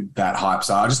to that hype.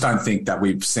 So I just don't think that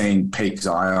we've seen peak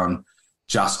Zion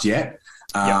just yet.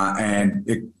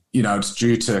 And it's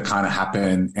due to kind of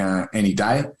happen any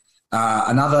day.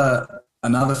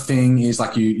 Another thing is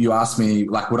like you asked me,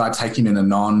 like, would I take him in a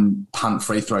non-punt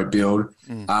free throw build?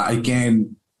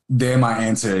 Again, there my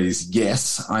answer is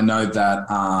yes. I know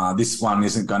that this one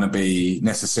isn't going to be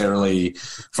necessarily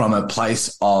from a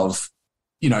place of,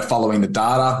 following the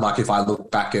data. Like if I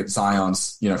look back at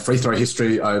Zion's, free throw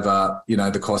history over,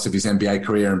 the course of his NBA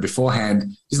career and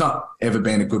beforehand, he's not ever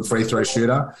been a good free throw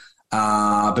shooter.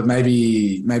 But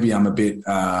maybe I'm a bit,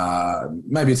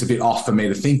 maybe it's a bit off for me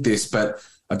to think this, but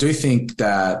I do think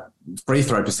that free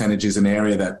throw percentage is an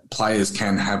area that players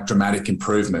can have dramatic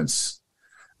improvements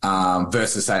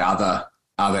versus, say, other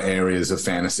areas of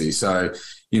fantasy. So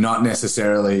you're not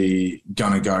necessarily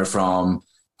going to go from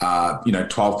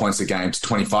 12 points a game to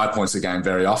 25 points a game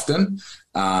very often.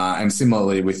 And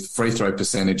similarly with free throw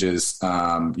percentages,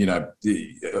 you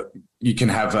can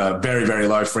have a very, very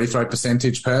low free throw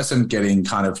percentage person getting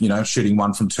kind of, shooting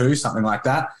 1 from 2, something like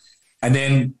that. And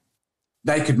then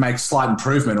they could make slight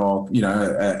improvement or,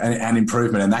 an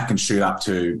improvement, and that can shoot up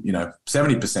to, 70%,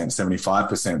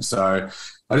 75%. So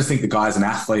I just think the guy's an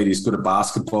athlete. He's good at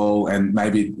basketball, and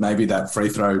maybe that free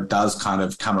throw does kind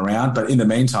of come around. But in the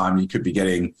meantime, you could be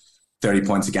getting 30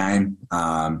 points a game,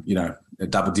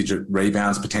 double-digit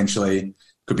rebounds potentially.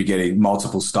 Could be getting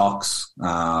multiple stocks.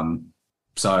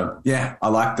 So yeah, I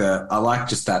like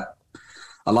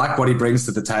what he brings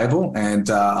to the table, and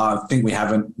I think we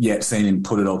haven't yet seen him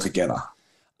put it all together.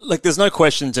 Like, there's no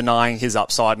question denying his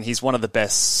upside, and he's one of the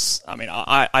best. I mean,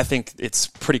 I think it's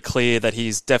pretty clear that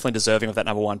he's definitely deserving of that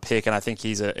number 1 pick, and I think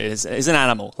he's an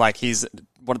animal. Like, he's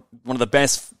one of the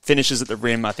best finishers at the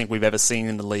rim I think we've ever seen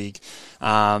in the league.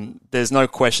 There's no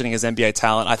questioning his NBA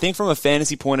talent. I think from a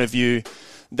fantasy point of view,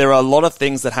 there are a lot of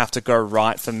things that have to go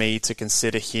right for me to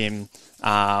consider him,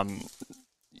 to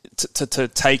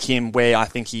take him where I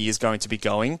think he is going to be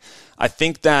going. I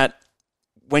think that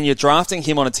when you're drafting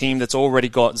him on a team that's already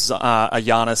got a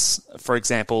Giannis, for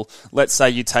example, let's say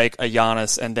you take a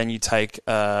Giannis and then you take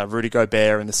Rudy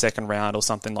Gobert in the second round or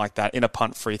something like that in a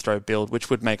punt free throw build, which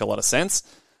would make a lot of sense.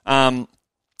 And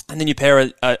then you pair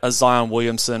a Zion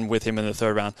Williamson with him in the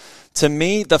third round. To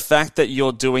me, the fact that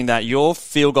you're doing that, your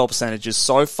field goal percentage is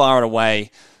so far and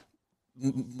away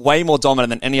way more dominant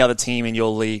than any other team in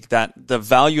your league that the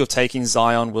value of taking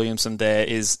Zion Williamson there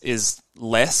is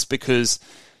less, because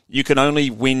you can only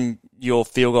win your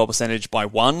field goal percentage by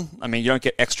 1. I mean, you don't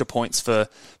get extra points for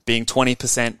being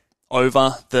 20%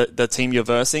 over the team you're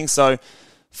versing. So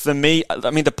for me,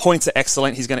 I mean, the points are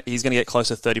excellent. He's gonna get close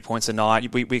to 30 points a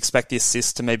night. We expect the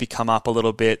assists to maybe come up a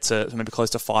little bit to maybe close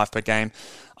to 5 per game.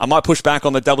 I might push back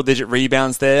on the double-digit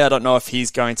rebounds there. I don't know if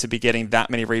he's going to be getting that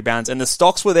many rebounds. And the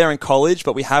stocks were there in college,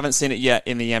 but we haven't seen it yet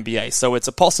in the NBA. So it's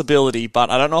a possibility, but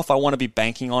I don't know if I want to be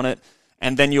banking on it.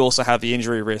 And then you also have the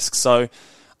injury risk. So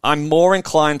I'm more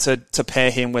inclined to pair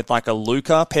him with like a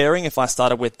Luka pairing if I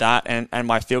started with that, and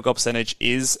my field goal percentage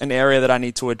is an area that I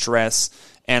need to address,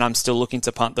 and I'm still looking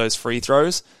to punt those free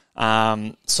throws.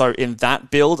 So in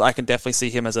that build, I can definitely see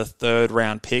him as a 3rd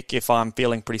round pick if I'm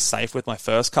feeling pretty safe with my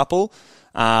first couple,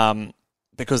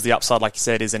 because the upside, like you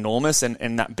said, is enormous, and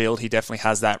in that build, he definitely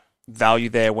has that value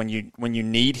there when you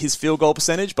need his field goal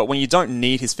percentage. But when you don't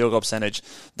need his field goal percentage,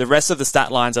 the rest of the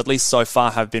stat lines, at least so far,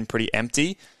 have been pretty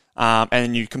empty.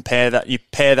 And you pair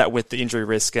that with the injury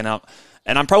risk, and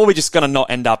I'm probably just going to not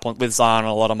end up with Zion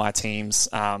on a lot of my teams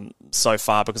so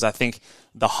far, because I think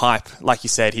the hype, like you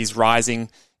said, he's rising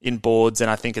in boards,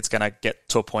 and I think it's going to get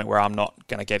to a point where I'm not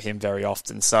going to get him very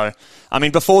often. So, I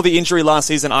mean, before the injury last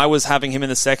season, I was having him in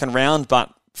the 2nd round,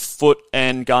 but Foot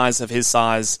and guys of his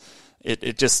size,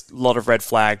 it just a lot of red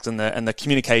flags, and the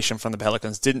communication from the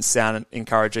Pelicans didn't sound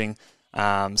encouraging.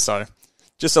 So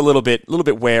just a little bit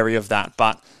wary of that,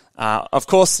 but. Of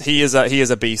course, he is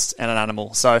a beast and an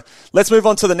animal. So let's move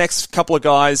on to the next couple of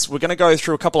guys. We're going to go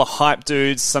through a couple of hype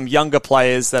dudes, some younger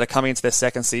players that are coming into their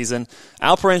 2nd season.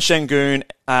 Alperen Şengün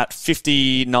at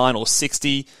 59 or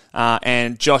 60,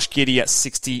 and Josh Giddey at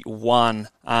 61.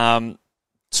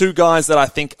 2 guys that I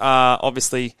think are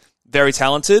obviously very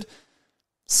talented.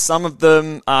 Some of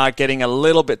them are getting a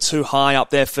little bit too high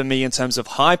up there for me in terms of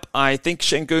hype. I think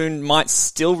Şengün might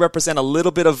still represent a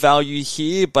little bit of value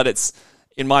here, but it's,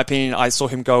 in my opinion, I saw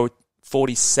him go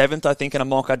 47th, I think, in a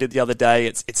mock I did the other day.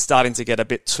 It's starting to get a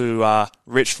bit too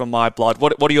rich for my blood.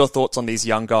 What are your thoughts on these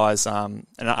young guys? And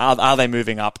are they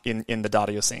moving up in the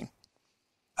data you're seeing?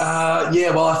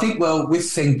 I think, with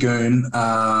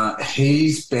Şengün,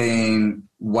 he's been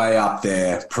way up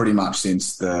there pretty much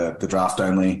since the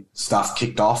draft-only stuff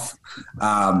kicked off.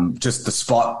 Just the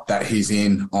spot that he's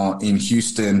in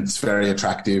Houston is very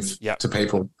attractive to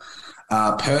people.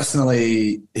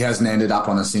 Personally, he hasn't ended up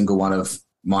on a single one of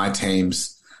my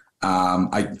teams.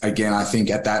 I think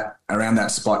around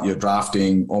that spot you're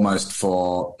drafting almost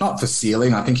not for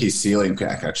ceiling. I think his ceiling could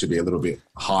actually be a little bit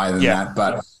higher than that,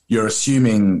 but you're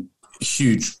assuming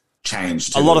huge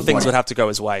change. A lot of things would have to go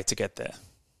his way to get there.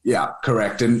 Yeah,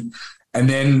 correct. And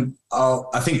then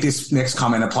I think this next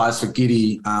comment applies for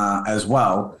Giddey as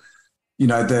well. You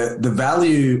know, the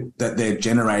value that they're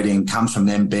generating comes from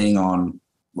them being on,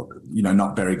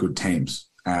 not very good teams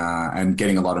and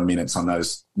getting a lot of minutes on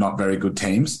those not very good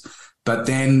teams. But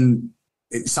then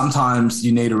sometimes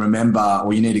you need to remember,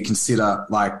 or you need to consider,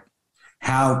 like,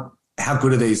 how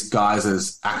good are these guys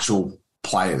as actual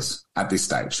players at this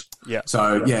stage? Yeah.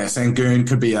 So Sengun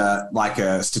could be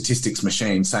a statistics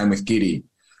machine. Same with Giddey,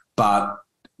 but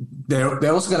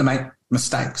they're also going to make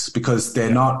mistakes because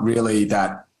they're not really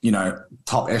that,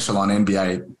 top echelon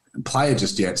NBA player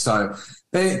just yet. So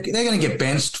they're going to get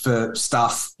benched for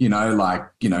stuff,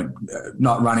 not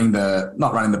running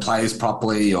the plays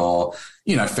properly, or,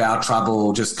 foul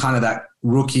trouble, just kind of that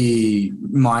rookie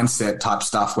mindset type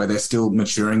stuff where they're still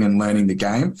maturing and learning the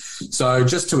game. So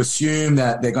just to assume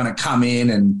that they're going to come in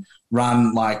and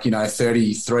run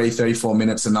 33, 34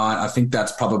 minutes a night, I think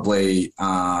that's probably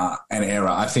an error.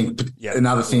 I think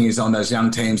another thing is on those young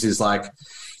teams is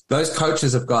those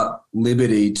coaches have got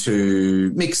liberty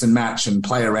to mix and match and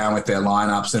play around with their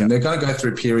lineups, and they're going to go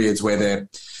through periods where they're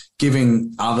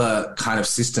giving other kind of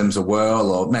systems a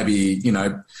whirl, or maybe,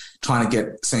 trying to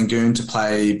get Sengun to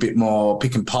play a bit more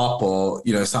pick and pop, or,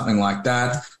 something like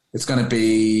that. It's going to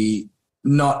be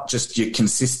not just your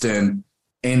consistent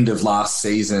end of last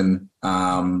season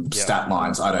stat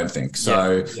lines, I don't think.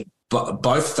 So but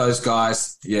both those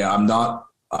guys,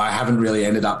 I haven't really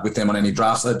ended up with them on any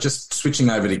drafts. So just switching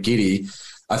over to Giddey,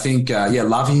 I think,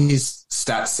 love his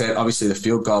stat set. Obviously, the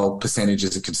field goal percentage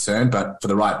is a concern, but for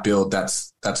the right build,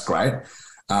 that's great.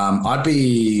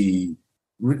 It's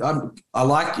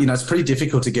pretty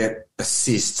difficult to get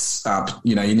assists up.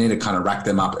 You need to kind of rack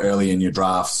them up early in your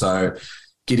draft. So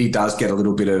Giddey does get a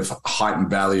little bit of heightened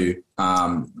value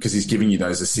because he's giving you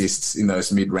those assists in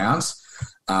those mid rounds.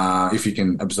 If you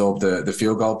can absorb the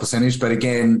field goal percentage. But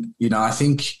again, I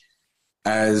think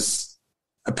as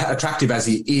attractive as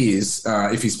he is,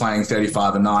 if he's playing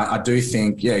 35 a night, I do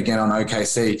think, again, on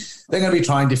OKC, they're going to be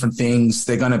trying different things.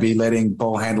 They're going to be letting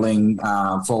ball handling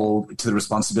fall to the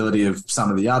responsibility of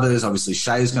some of the others. Obviously,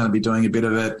 Shea's going to be doing a bit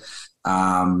of it.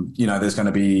 There's going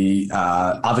to be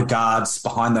other guards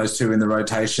behind those two in the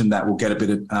rotation that will get a bit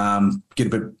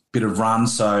of run.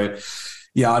 So,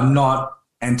 I'm not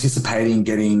anticipating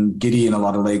getting Giddey in a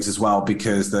lot of leagues as well,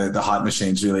 because the hype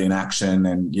machine's really in action,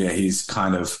 and he's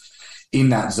kind of in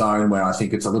that zone where I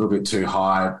think it's a little bit too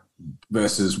high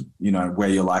versus, where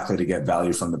you're likely to get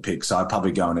value from the pick. So I'd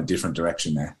probably go in a different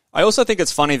direction there. I also think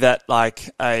it's funny that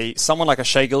someone like a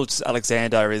Shai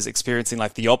Gilgeous-Alexander is experiencing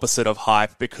the opposite of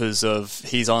hype because of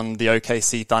he's on the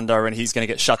OKC Thunder and he's going to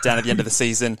get shut down at the end of the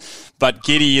season. But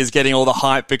Giddey is getting all the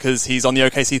hype because he's on the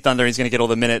OKC Thunder and he's going to get all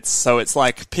the minutes. So it's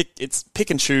pick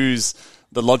and choose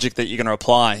the logic that you're going to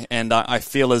apply. And I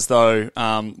feel as though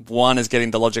one is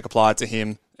getting the logic applied to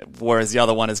him, whereas the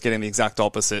other one is getting the exact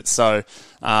opposite. So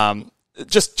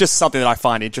just something that I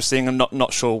find interesting. I'm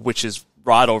not sure which is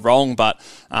right or wrong, but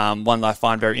one that I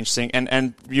find very interesting.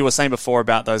 And you were saying before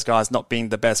about those guys not being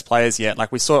the best players yet.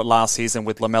 We saw it last season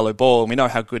with LaMelo Ball, and we know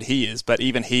how good he is, but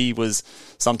even he was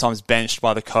sometimes benched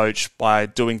by the coach by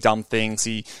doing dumb things.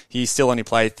 He still only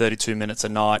played 32 minutes a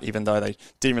night, even though they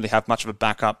didn't really have much of a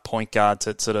backup point guard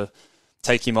to sort of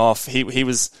take him off. He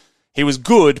was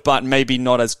good, but maybe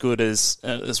not as good as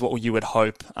what you would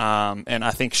hope. And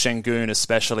I think Sengun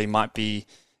especially might be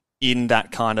in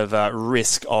that kind of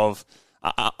risk of.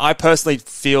 I personally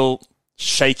feel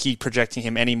shaky projecting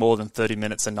him any more than 30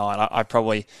 minutes a night. I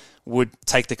probably would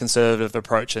take the conservative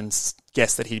approach and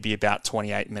guess that he'd be about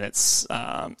 28 minutes,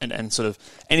 and sort of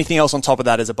anything else on top of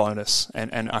that is a bonus,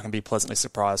 and I can be pleasantly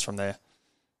surprised from there.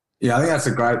 Yeah, I think that's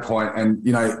a great point. And,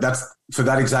 that's for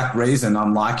that exact reason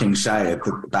I'm liking Shai at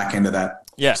the back end of that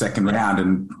second round,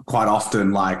 and quite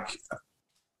often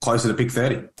closer to pick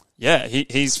 30. Yeah,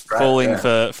 he's falling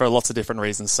for lots of different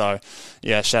reasons. So,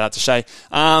 shout out to Shai.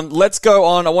 Let's go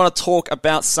on. I want to talk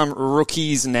about some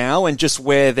rookies now and just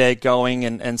where they're going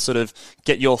and sort of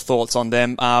get your thoughts on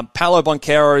them. Paolo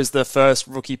Banchero is the first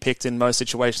rookie picked in most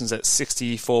situations at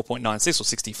 64.96 or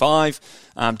 65.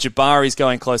 Jabari's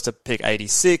going close to pick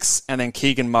 86. And then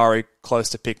Keegan Murray close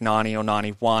to pick 90 or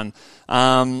 91.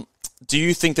 Do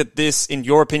you think that this, in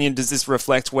your opinion, does this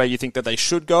reflect where you think that they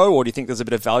should go, or do you think there's a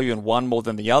bit of value in one more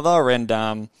than the other? And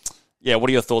what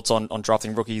are your thoughts on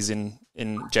drafting rookies in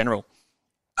general?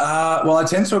 Well, I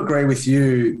tend to agree with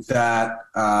you that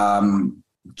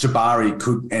Jabari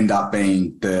could end up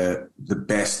being the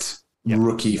best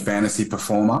rookie fantasy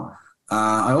performer.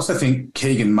 I also think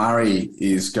Keegan Murray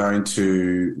is going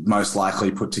to most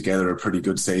likely put together a pretty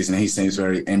good season. He seems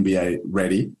very NBA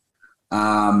ready.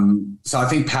 So I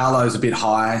think Paolo's a bit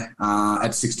high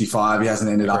at 65. He hasn't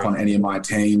ended up on any of my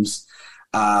teams.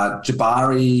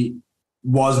 Jabari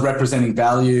was representing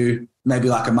value maybe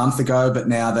a month ago, but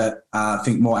now that I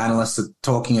think more analysts are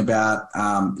talking about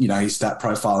his stat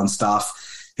profile and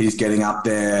stuff, he's getting up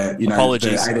there.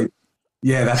 Apologies.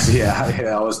 Yeah,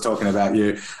 I was talking about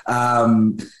you.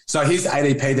 So his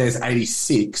ADP there's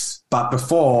 86, but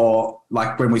before,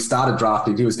 like when we started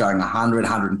drafting, he was going 100,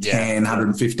 110,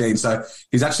 115. So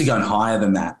he's actually going higher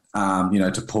than that,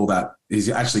 to pull that. He's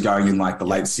actually going in like the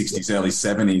late 60s, early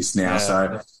 70s now.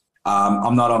 So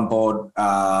I'm not on board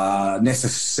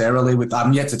necessarily with.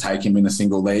 I'm yet to take him in a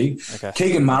single league. Okay.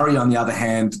 Keegan Murray, on the other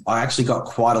hand, I actually got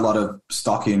quite a lot of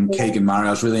stock in Keegan Murray.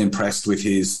 I was really impressed with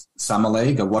his summer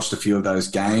league. I watched a few of those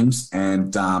games,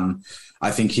 and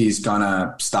I think he's going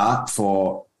to start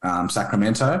for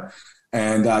Sacramento.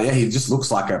 And he just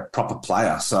looks like a proper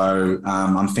player. So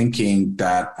I'm thinking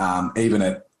that even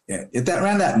at that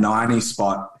around that 90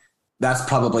 spot, that's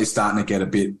probably starting to get a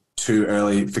bit too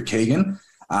early for Keegan.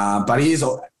 But he is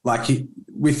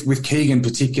with Keegan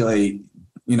particularly,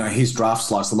 his draft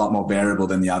slot's a lot more variable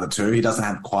than the other two. He doesn't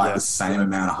have quite the same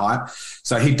amount of hype.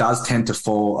 So he does tend to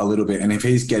fall a little bit. And if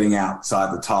he's getting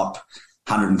outside the top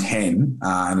 110,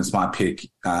 and it's my pick,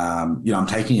 I'm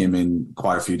taking him in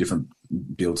quite a few different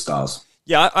build styles.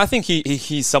 Yeah, I think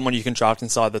he's someone you can draft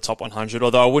inside the top 100,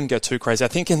 although I wouldn't go too crazy. I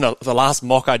think in the last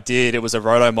mock I did, it was a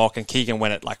roto mock, and Keegan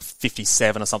went at like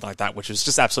 57 or something like that, which was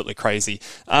just absolutely crazy,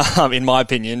 in my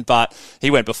opinion. But he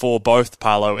went before both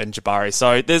Paolo and Jabari.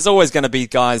 So there's always going to be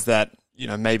guys that,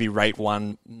 maybe rate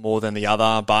one more than the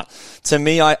other. But to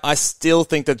me, I still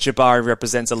think that Jabari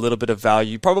represents a little bit of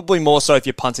value, probably more so if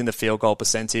you're punting the field goal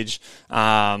percentage.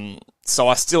 So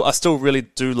I still really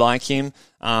do like him,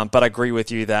 but I agree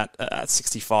with you that at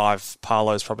 65,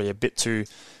 Paolo is probably a bit too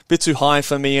high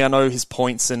for me. I know his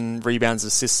points and rebounds,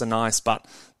 assists are nice, but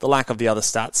the lack of the other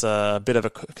stats are a bit of a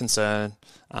concern.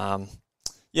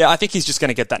 I think he's just going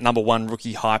to get that number one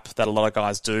rookie hype that a lot of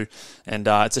guys do. And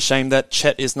it's a shame that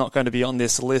Chet is not going to be on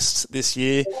this list this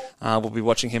year. We'll be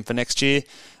watching him for next year.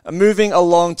 Moving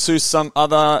along to some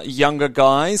other younger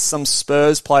guys, some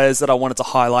Spurs players that I wanted to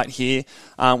highlight here.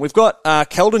 We've got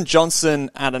Keldon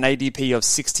Johnson at an ADP of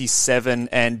 67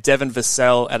 and Devin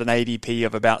Vassell at an ADP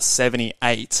of about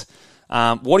 78.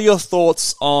 What are your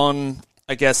thoughts on,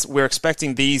 I guess, we're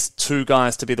expecting these two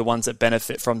guys to be the ones that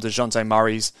benefit from DeJounte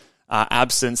Murray's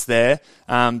absence there.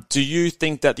 Do you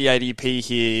think that the ADP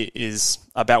here is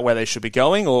about where they should be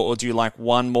going, or do you like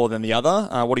one more than the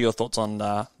other? What are your thoughts on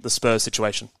the Spurs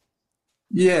situation?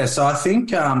 Yeah, so I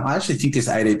think I actually think this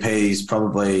ADP is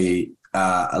probably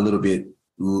a little bit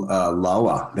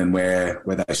lower than where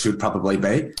they should probably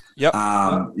be. Yep.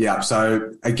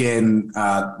 So again,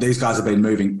 these guys have been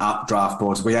moving up draft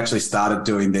boards. We actually started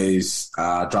doing these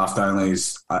draft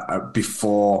onlys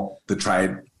before the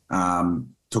trade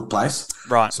took place.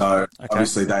 Right. So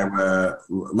obviously they were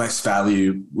less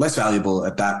valuable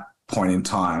at that point in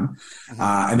time. Mm-hmm.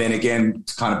 And then again,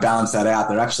 to kind of balance that out,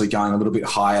 they're actually going a little bit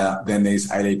higher than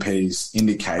these ADPs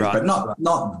indicate, but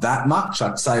not that much.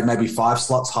 I'd say maybe 5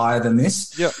 slots higher than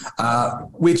this. Yep.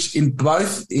 Which in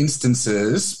both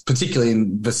instances, particularly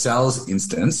in Vassell's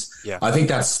instance, I think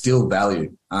that's still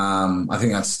value.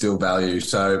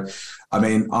 So I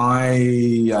mean,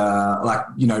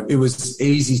 it was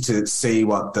easy to see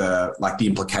what the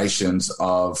implications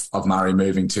of Murray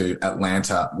moving to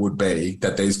Atlanta would be,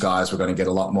 that these guys were going to get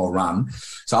a lot more run.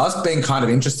 So I was being kind of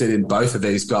interested in both of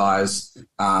these guys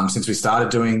since we started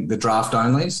doing the draft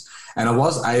onlys. And I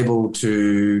was able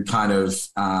to kind of,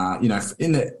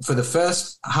 for the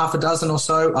first half a dozen or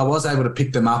so, I was able to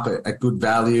pick them up at good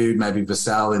value, maybe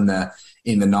Vassell in the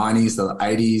 90s, the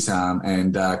 80s,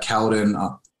 and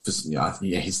Keldon,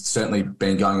 he's certainly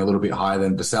been going a little bit higher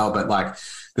than Vassell, but like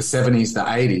the 70s, the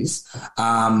 80s.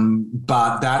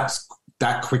 But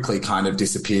that quickly kind of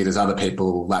disappeared as other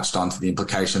people latched onto the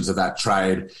implications of that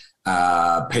trade.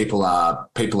 People are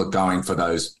going for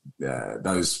those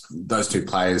two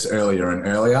players earlier and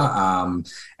earlier. And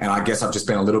I guess I've just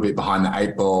been a little bit behind the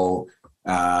 8 ball,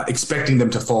 expecting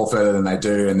them to fall further than they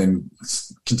do, and then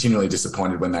continually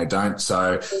disappointed when they don't.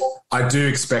 So I do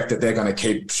expect that they're going to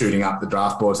keep shooting up the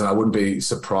draft boards, and I wouldn't be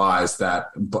surprised that,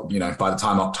 by the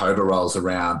time October rolls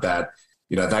around, that,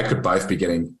 they could both be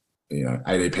getting,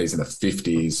 ADPs in the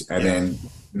 50s. And then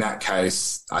in that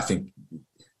case, I think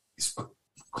it's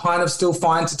kind of still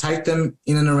fine to take them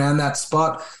in and around that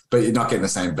spot, but you're not getting the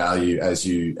same value as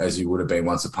you would have been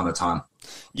once upon a time.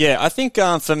 Yeah, I think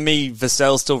for me,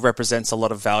 Vassell still represents a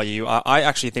lot of value. I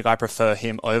actually think I prefer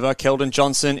him over Keldon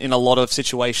Johnson in a lot of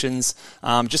situations.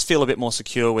 Just feel a bit more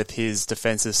secure with his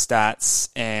defensive stats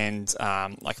and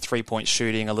 3-point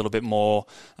shooting a little bit more.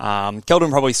 Keldon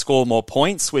probably score more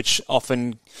points, which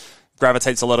often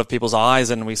gravitates a lot of people's eyes,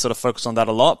 and we sort of focus on that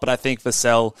a lot. But I think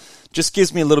Vassell just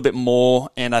gives me a little bit more,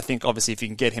 and I think obviously if you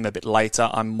can get him a bit later,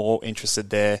 I'm more interested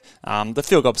there. The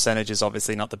field goal percentage is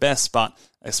obviously not the best, but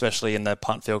especially in the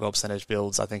punt field goal percentage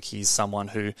builds, I think he's someone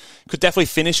who could definitely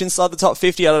finish inside the top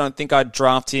 50. I don't think I'd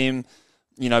draft him,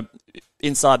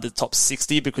 inside the top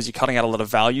 60 because you're cutting out a lot of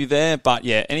value there. But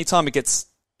yeah, anytime it gets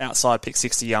outside pick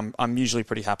 60, I'm usually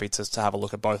pretty happy to have a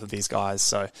look at both of these guys.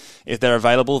 So if they're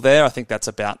available there, I think that's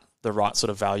about the right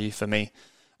sort of value for me.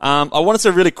 I wanted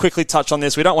to really quickly touch on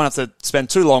this. We don't want to have to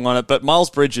spend too long on it, but Miles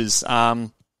Bridges,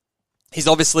 he's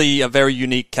obviously a very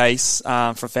unique case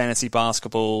for fantasy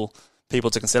basketball people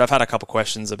to consider. I've had a couple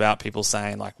questions about people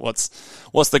saying, like, what's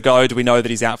the go? Do we know that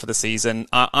he's out for the season?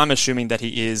 I'm assuming that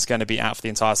he is going to be out for the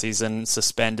entire season,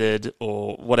 suspended,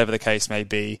 or whatever the case may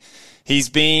be. He's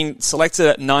been selected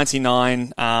at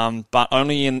 99, but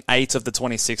only in 8 of the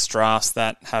 26 drafts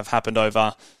that have happened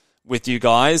over with you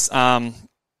guys.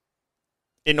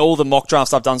 In all the mock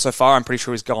drafts I've done so far, I'm pretty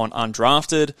sure he's gone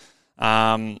undrafted.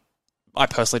 I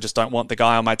personally just don't want the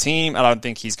guy on my team. I don't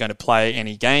think he's going to play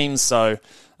any games. So,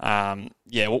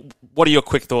 what are your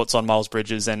quick thoughts on Miles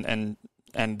Bridges and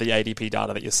the ADP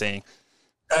data that you're seeing?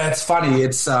 It's funny.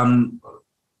 It's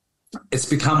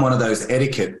become one of those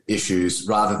etiquette issues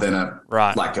rather than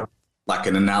like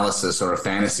an analysis or a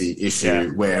fantasy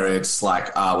issue where it's like,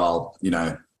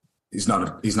 he's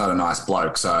not a nice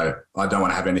bloke, so I don't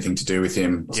want to have anything to do with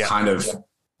him. It's kind of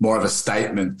more of a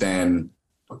statement than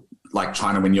like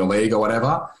trying to win your league or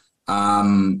whatever.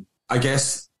 I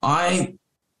guess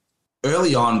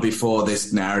early on, before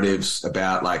this narratives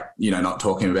about not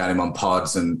talking about him on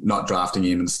pods and not drafting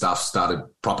him and stuff started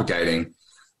propagating,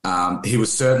 he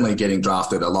was certainly getting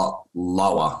drafted a lot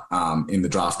lower in the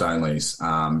draft onlys.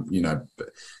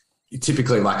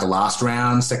 Typically like a last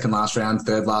round, second last round,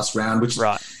 third last round, which,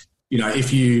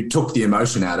 if you took the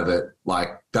emotion out of it, like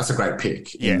that's a great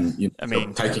pick. Yeah.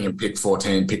 Taking him pick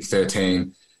 14, pick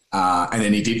 13, and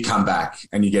then he did come back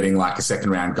and you're getting like a second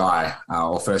round guy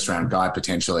or first round guy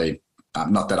potentially.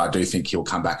 Not that I do think he'll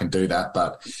come back and do that,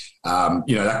 but,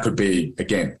 that could be,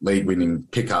 again, league winning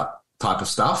pickup type of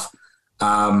stuff.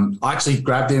 I actually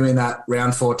grabbed him in that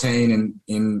round 14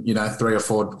 in 3 or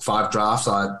 4, 5 drafts.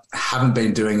 I haven't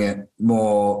been doing it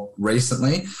more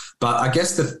recently, but I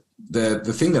guess the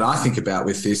thing that I think about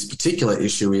with this particular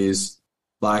issue is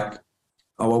like,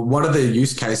 what are the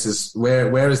use cases?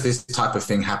 Where has this type of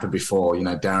thing happened before?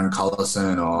 Darren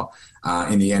Collison, or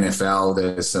in the NFL,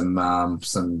 there's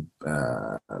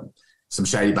some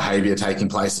shady behaviour taking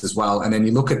place as well. And then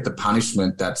you look at the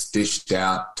punishment that's dished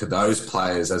out to those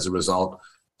players as a result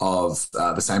of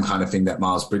the same kind of thing that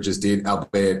Miles Bridges did,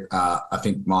 albeit I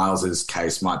think Miles's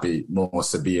case might be more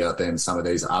severe than some of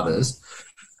these others.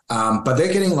 But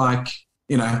they're getting I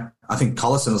think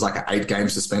Collison was like an 8-game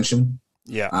suspension.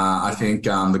 Yeah. I think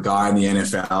the guy in the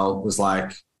NFL was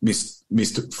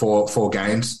missed four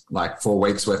games, like 4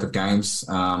 weeks worth of games.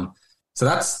 So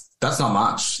that's not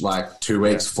much, like 2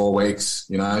 weeks, 4 weeks,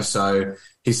 so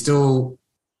he's still,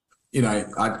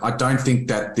 I don't think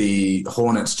that the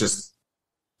Hornets just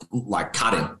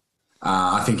cut him.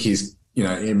 I think he's,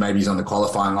 maybe he's on the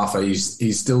qualifying offer.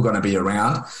 He's still going to be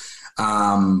around.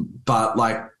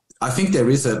 But I think there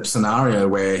is a scenario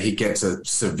where he gets a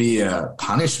severe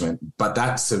punishment, but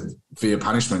that severe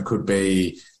punishment could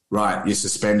be, you're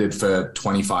suspended for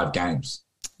 25 games.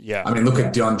 Yeah. I mean, look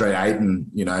at DeAndre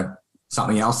Ayton,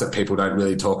 something else that people don't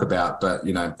really talk about, but,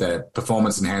 the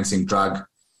performance-enhancing drug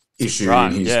issue.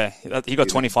 Right, he got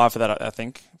 25 for that, I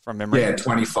think, from memory. Yeah,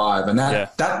 25. And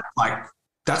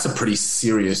that's a pretty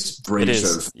serious breach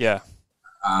of... Yeah.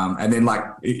 And then,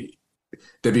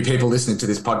 there'd be people listening to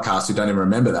this podcast who don't even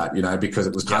remember that, because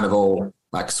it was kind of all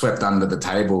swept under the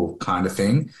table kind of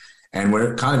thing. And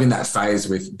we're kind of in that phase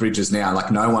with Bridges now.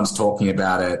 No one's talking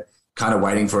about it, kind of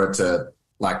waiting for it to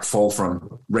fall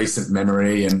from recent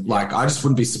memory. And I just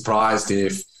wouldn't be surprised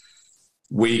if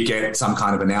we get some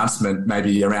kind of announcement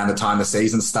maybe around the time the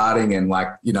season's starting and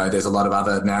there's a lot of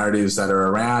other narratives that are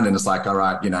around and it's all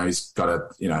right, he's got a,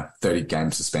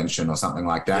 30-game suspension or something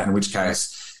like that. Yeah. In which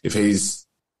case, if he's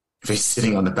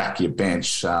sitting on the back of your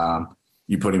bench,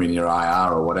 you put him in your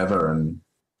IR or whatever. And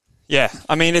yeah,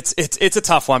 I mean, it's a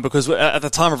tough one because at the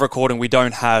time of recording, we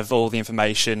don't have all the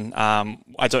information.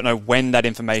 I don't know when that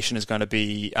information is going to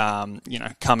be,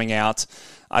 coming out.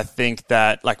 I think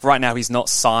that right now he's not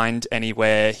signed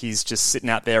anywhere. He's just sitting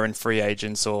out there in free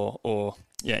agents or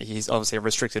he's obviously a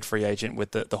restricted free agent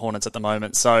with the Hornets at the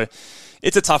moment. So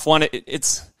it's a tough one.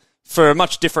 It's for a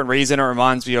much different reason. It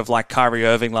reminds me of like Kyrie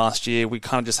Irving last year. We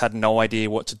kind of just had no idea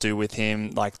what to do with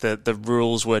him. Like the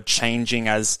rules were changing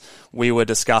as we were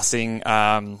discussing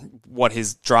what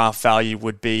his draft value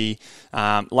would be.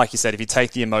 Like you said, if you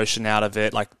take the emotion out of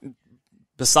it, like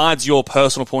besides your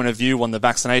personal point of view on the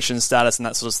vaccination status and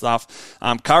that sort of stuff,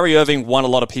 Kyrie Irving won a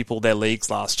lot of people their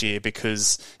leagues last year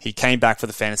because he came back for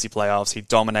the fantasy playoffs. He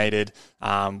dominated,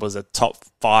 was a top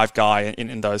 5 guy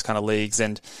in those kind of leagues.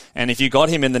 And if you got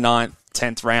him in the 9th,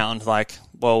 10th round, like,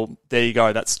 well, there you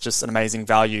go. That's just an amazing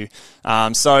value.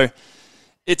 So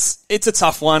it's a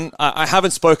tough one. I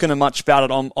haven't spoken much about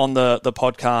it on the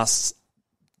podcast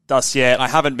thus yet. I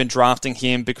haven't been drafting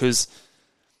him because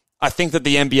I think that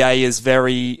the NBA is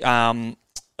very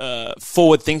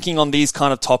forward-thinking on these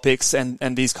kind of topics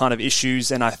and these kind of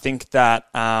issues, and I think that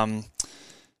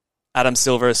Adam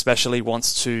Silver especially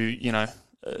wants to,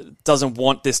 doesn't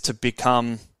want this to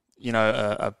become,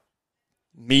 a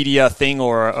media thing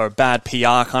or a bad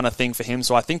PR kind of thing for him.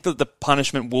 So I think that the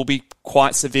punishment will be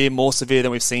quite severe, more severe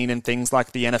than we've seen in things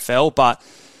like the NFL. But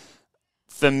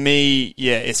for me,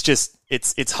 yeah, it's just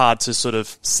it's hard to sort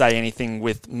of say anything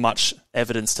with much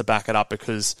evidence to back it up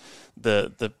because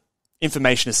the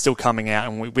information is still coming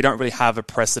out and we don't really have a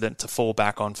precedent to fall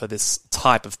back on for this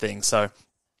type of thing. So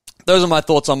those are my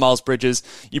thoughts on Miles Bridges.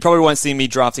 You probably won't see me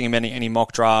drafting him any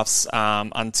mock drafts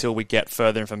until we get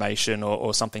further information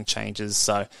or something changes.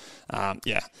 So,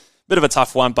 bit of a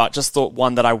tough one, but just thought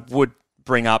one that I would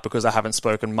bring up because I haven't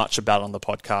spoken much about on the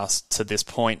podcast to this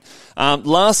point.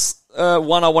 Last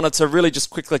one I wanted to really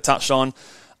just quickly touch on.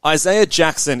 Isaiah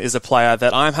Jackson is a player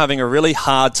that I'm having a really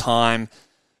hard time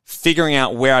figuring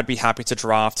out where I'd be happy to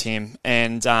draft him.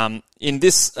 And in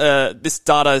this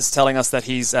data is telling us that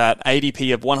he's at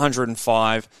ADP of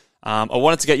 105. I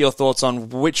wanted to get your thoughts on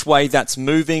which way that's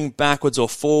moving, backwards or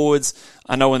forwards.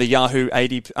 I know in the Yahoo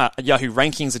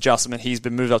rankings adjustment, he's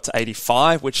been moved up to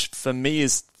 85, which for me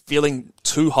is feeling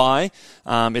too high.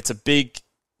 It's a big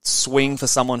swing for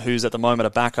someone who's at the moment a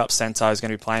backup center, who's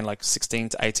going to be playing like 16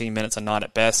 to 18 minutes a night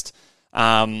at best.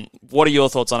 What are your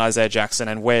thoughts on Isaiah Jackson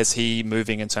and where's he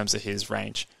moving in terms of his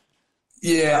range?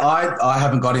 Yeah, I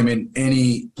haven't got him in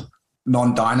any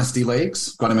non-dynasty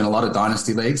leagues. Got him in a lot of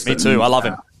dynasty leagues. Me too. I love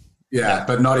him. Yeah,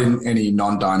 but not in any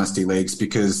non-dynasty leagues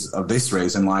because of this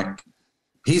reason. Like,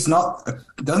 doesn't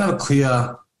have a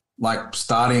clear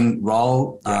starting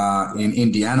role in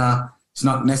Indiana. He's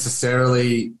not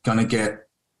necessarily going to get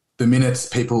the minutes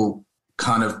people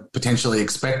kind of potentially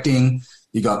expecting.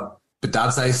 You got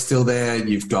Bdub still there.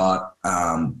 You've got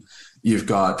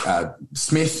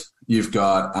Smith. You've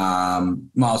got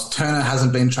Miles Turner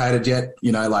hasn't been traded yet.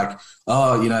 There's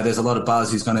a lot of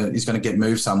buzz. He's gonna get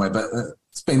moved somewhere, but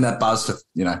it's been that buzz for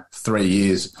 3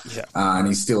 years, and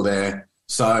he's still there.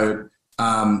 So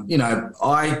I'm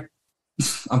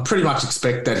pretty much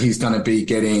expect that he's going to be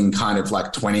getting kind of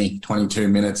like 20, 22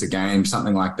 minutes a game,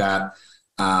 something like that.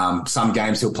 Some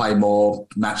games he'll play more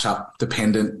matchup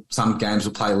dependent. Some games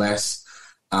he'll play less.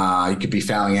 He could be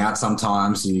fouling out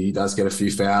sometimes. He does get a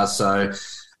few fouls. So,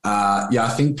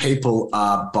 I think people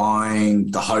are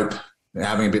buying the hope. They're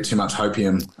having a bit too much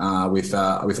hopium with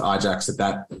Ajax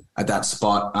at that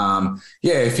spot.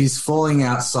 If he's falling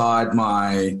outside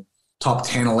my top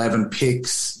 10, 11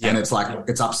 picks and it's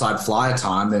upside flyer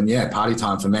time, then party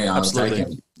time for me. I'll take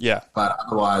him. Yeah. But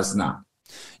otherwise, no.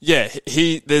 Yeah,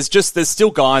 there's still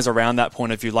guys around that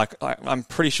point of view. Like I'm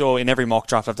pretty sure in every mock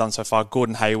draft I've done so far,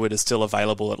 Gordon Hayward is still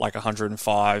available at like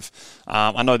 105.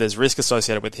 I know there's risk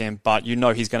associated with him, but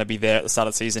he's going to be there at the start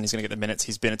of the season. He's going to get the minutes.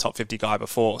 He's been a top 50 guy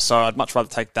before. So I'd much rather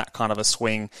take that kind of a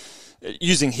swing.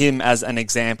 Using him as an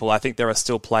example, I think there are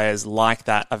still players like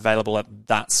that available at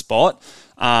that spot.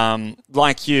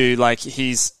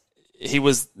 He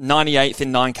was 98th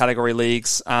in 9 category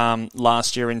leagues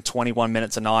last year in 21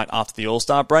 minutes a night after the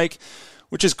All-Star break,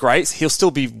 which is great. He'll still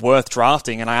be worth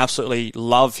drafting, and I absolutely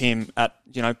love him at,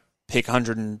 pick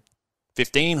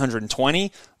 115,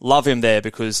 120. Love him there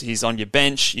because he's on your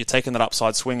bench, you're taking that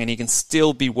upside swing, and he can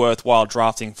still be worthwhile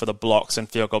drafting for the blocks and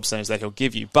field goal percentage that he'll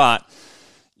give you. But,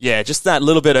 just that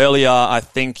little bit earlier, I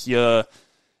think you're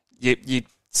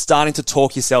starting to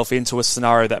talk yourself into a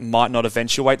scenario that might not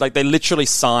eventuate. Like, they literally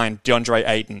signed DeAndre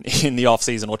Ayton in the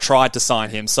offseason or tried to sign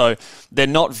him. So they're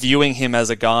not viewing him as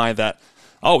a guy that,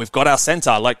 we've got our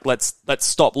center. Like, let's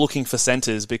stop looking for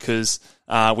centers because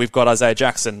we've got Isaiah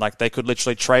Jackson. Like, they could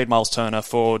literally trade Miles Turner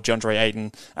for DeAndre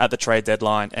Ayton at the trade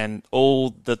deadline. And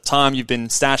all the time you've been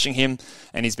stashing him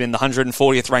and he's been the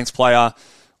 140th ranked player,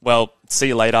 well, see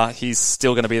you later. He's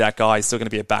still going to be that guy. He's still going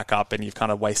to be a backup, and you've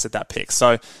kind of wasted that pick.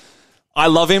 So I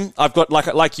love him. I've got,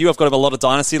 like you, I've got him a lot of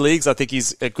dynasty leagues. I think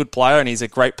he's a good player and he's a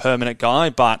great permanent guy,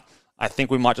 but I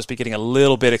think we might just be getting a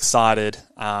little bit excited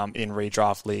in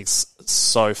redraft leagues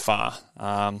so far.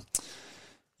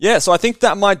 So I think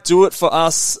that might do it for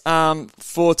us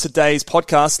for today's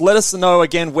podcast. Let us know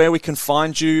again where we can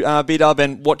find you, Bdub,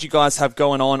 and what you guys have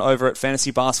going on over at Fantasy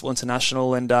Basketball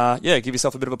International, and give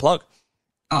yourself a bit of a plug.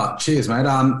 Oh, cheers, mate.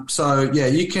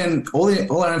 You can,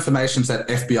 all our information's at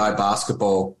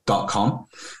fbibasketball.com.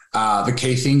 The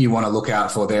key thing you want to look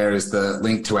out for there is the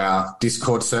link to our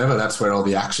Discord server. That's where all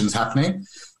the action's happening.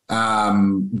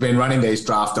 Been running these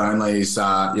draft onlys,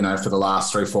 for the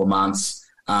last 3-4 months.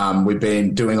 We've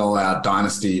been doing all our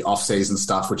dynasty off-season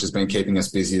stuff, which has been keeping us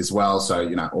busy as well. So,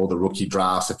 all the rookie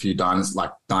drafts, a few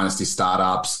dynasty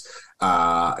startups,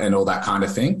 and all that kind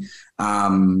of thing.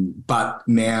 But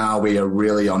now we are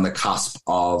really on the cusp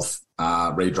of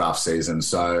redraft season.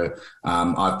 So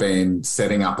I've been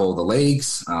setting up all the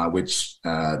leagues, which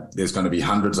there's going to be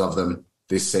hundreds of them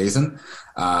this season,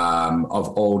 of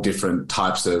all different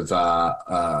types of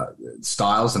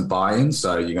styles and buy-ins.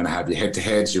 So you're going to have your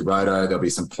head-to-heads, your roto. There'll be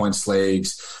some points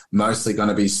leagues, mostly going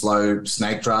to be slow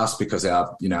snake drafts because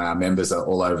our members are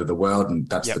all over the world, and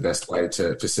that's the best way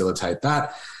to facilitate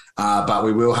that. But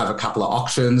we will have a couple of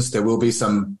auctions. There will be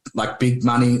some big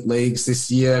money leagues this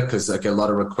year because I get a lot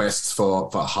of requests for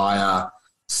higher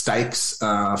stakes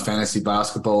fantasy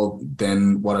basketball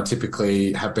than what I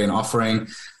typically have been offering.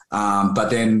 But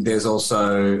then there's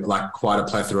also quite a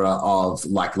plethora of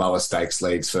lower stakes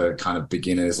leagues for kind of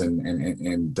beginners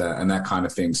and that kind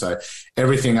of thing. So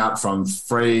everything up from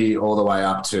free all the way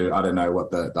up to, I don't know what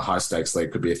the high stakes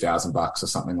league could be, $1,000 or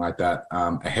something like that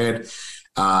ahead.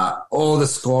 All the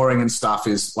scoring and stuff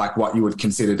is what you would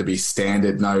consider to be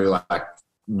standard, no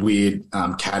weird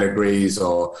categories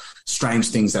or strange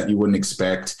things that you wouldn't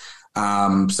expect.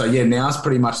 Now's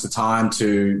pretty much the time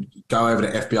to go over to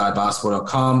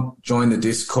fbibasketball.com, join the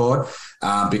Discord,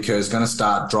 because going to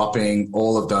start dropping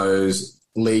all of those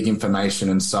league information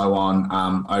and so on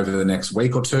over the next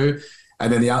week or two.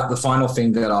 And then the final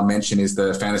thing that I'll mention is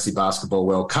the Fantasy Basketball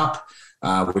World Cup,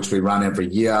 which we run every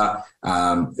year.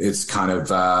 It's kind of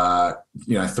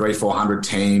 300-400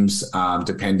 teams,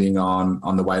 depending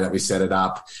on the way that we set it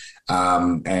up,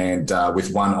 and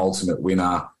with one ultimate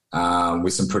winner,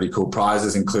 with some pretty cool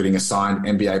prizes, including a signed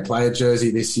NBA player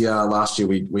jersey this year. Last year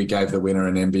we gave the winner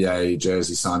an NBA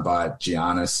jersey signed by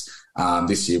Giannis.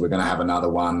 This year we're going to have another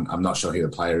one. I'm not sure who the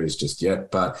player is just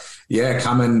yet, but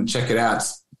come and check it out.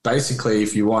 Basically,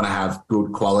 if you want to have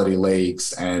good quality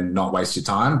leagues and not waste your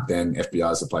time, then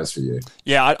FBI is the place for you.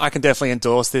 Yeah, I can definitely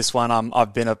endorse this one.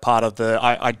 I've been a part of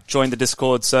I joined the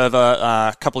Discord server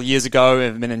a couple of years ago.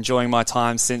 I've been enjoying my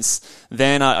time since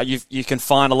then. You can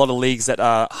find a lot of leagues that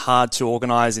are hard to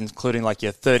organize, including your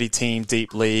 30-team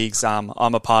deep leagues. I'm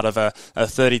a part of a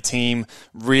 30-team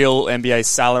real NBA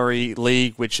salary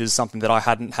league, which is something that I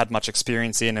hadn't had much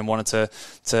experience in and wanted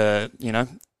to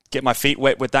get my feet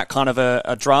wet with that kind of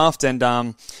a draft.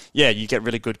 And you get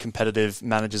really good competitive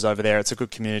managers over there. It's a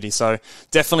good community. So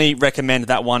definitely recommend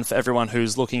that one for everyone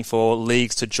who's looking for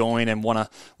leagues to join and want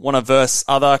to verse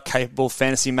other capable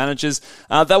fantasy managers.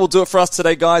 That will do it for us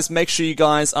today, guys. Make sure you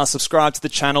guys are subscribed to the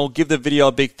channel. Give the video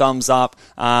a big thumbs up.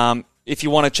 If you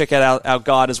want to check out our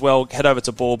guide as well, head over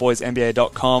to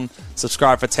ballboysnba.com.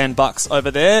 Subscribe for $10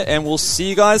 over there, and we'll see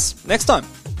you guys next time.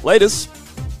 Laters.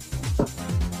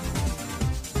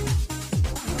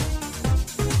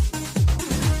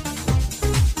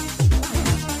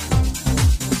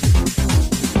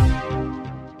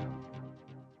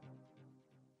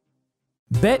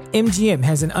 BetMGM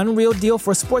has an unreal deal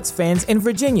for sports fans in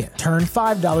Virginia. Turn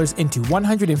 $5 into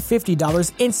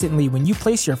 $150 instantly when you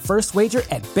place your first wager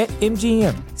at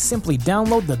BetMGM. Simply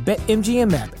download the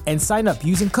BetMGM app and sign up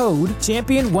using code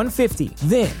Champion150.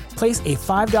 Then, place a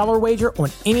 $5 wager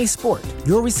on any sport.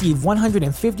 You'll receive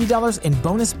 $150 in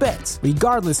bonus bets,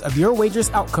 regardless of your wager's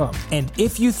outcome. And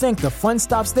if you think the fun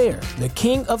stops there, the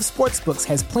king of sportsbooks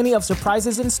has plenty of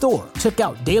surprises in store. Check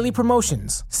out daily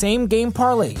promotions, same-game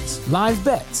parlays, live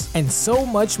bets, and so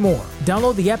much more.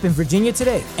 Download the app in Virginia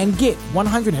today and get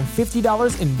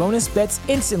 $150 in bonus bets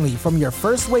instantly from your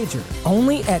first wager.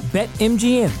 Only at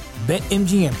BetMGM.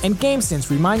 BetMGM and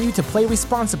GameSense remind you to play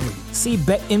responsibly. See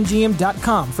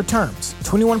BetMGM.com for terms.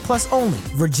 21 plus only.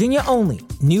 Virginia only.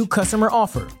 New customer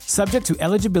offer. Subject to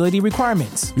eligibility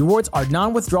requirements. Rewards are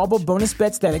non-withdrawable bonus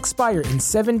bets that expire in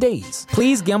 7 days.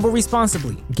 Please gamble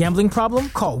responsibly. Gambling problem?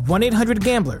 Call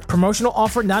 1-800-GAMBLER. Promotional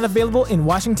offer not available in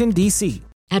Washington, D.C.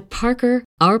 At Parker,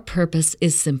 our purpose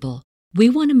is simple. We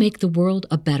want to make the world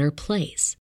a better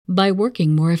place. By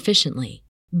working more efficiently.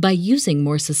 By using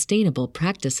more sustainable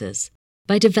practices.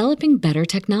 By developing better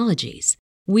technologies.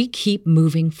 We keep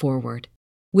moving forward.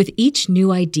 With each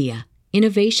new idea,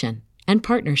 innovation, and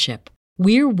partnership,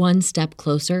 we're one step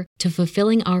closer to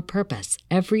fulfilling our purpose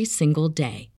every single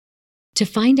day. To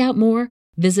find out more,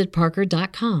 visit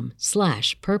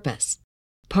parker.com/purpose.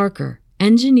 Parker,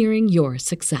 engineering your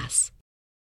success.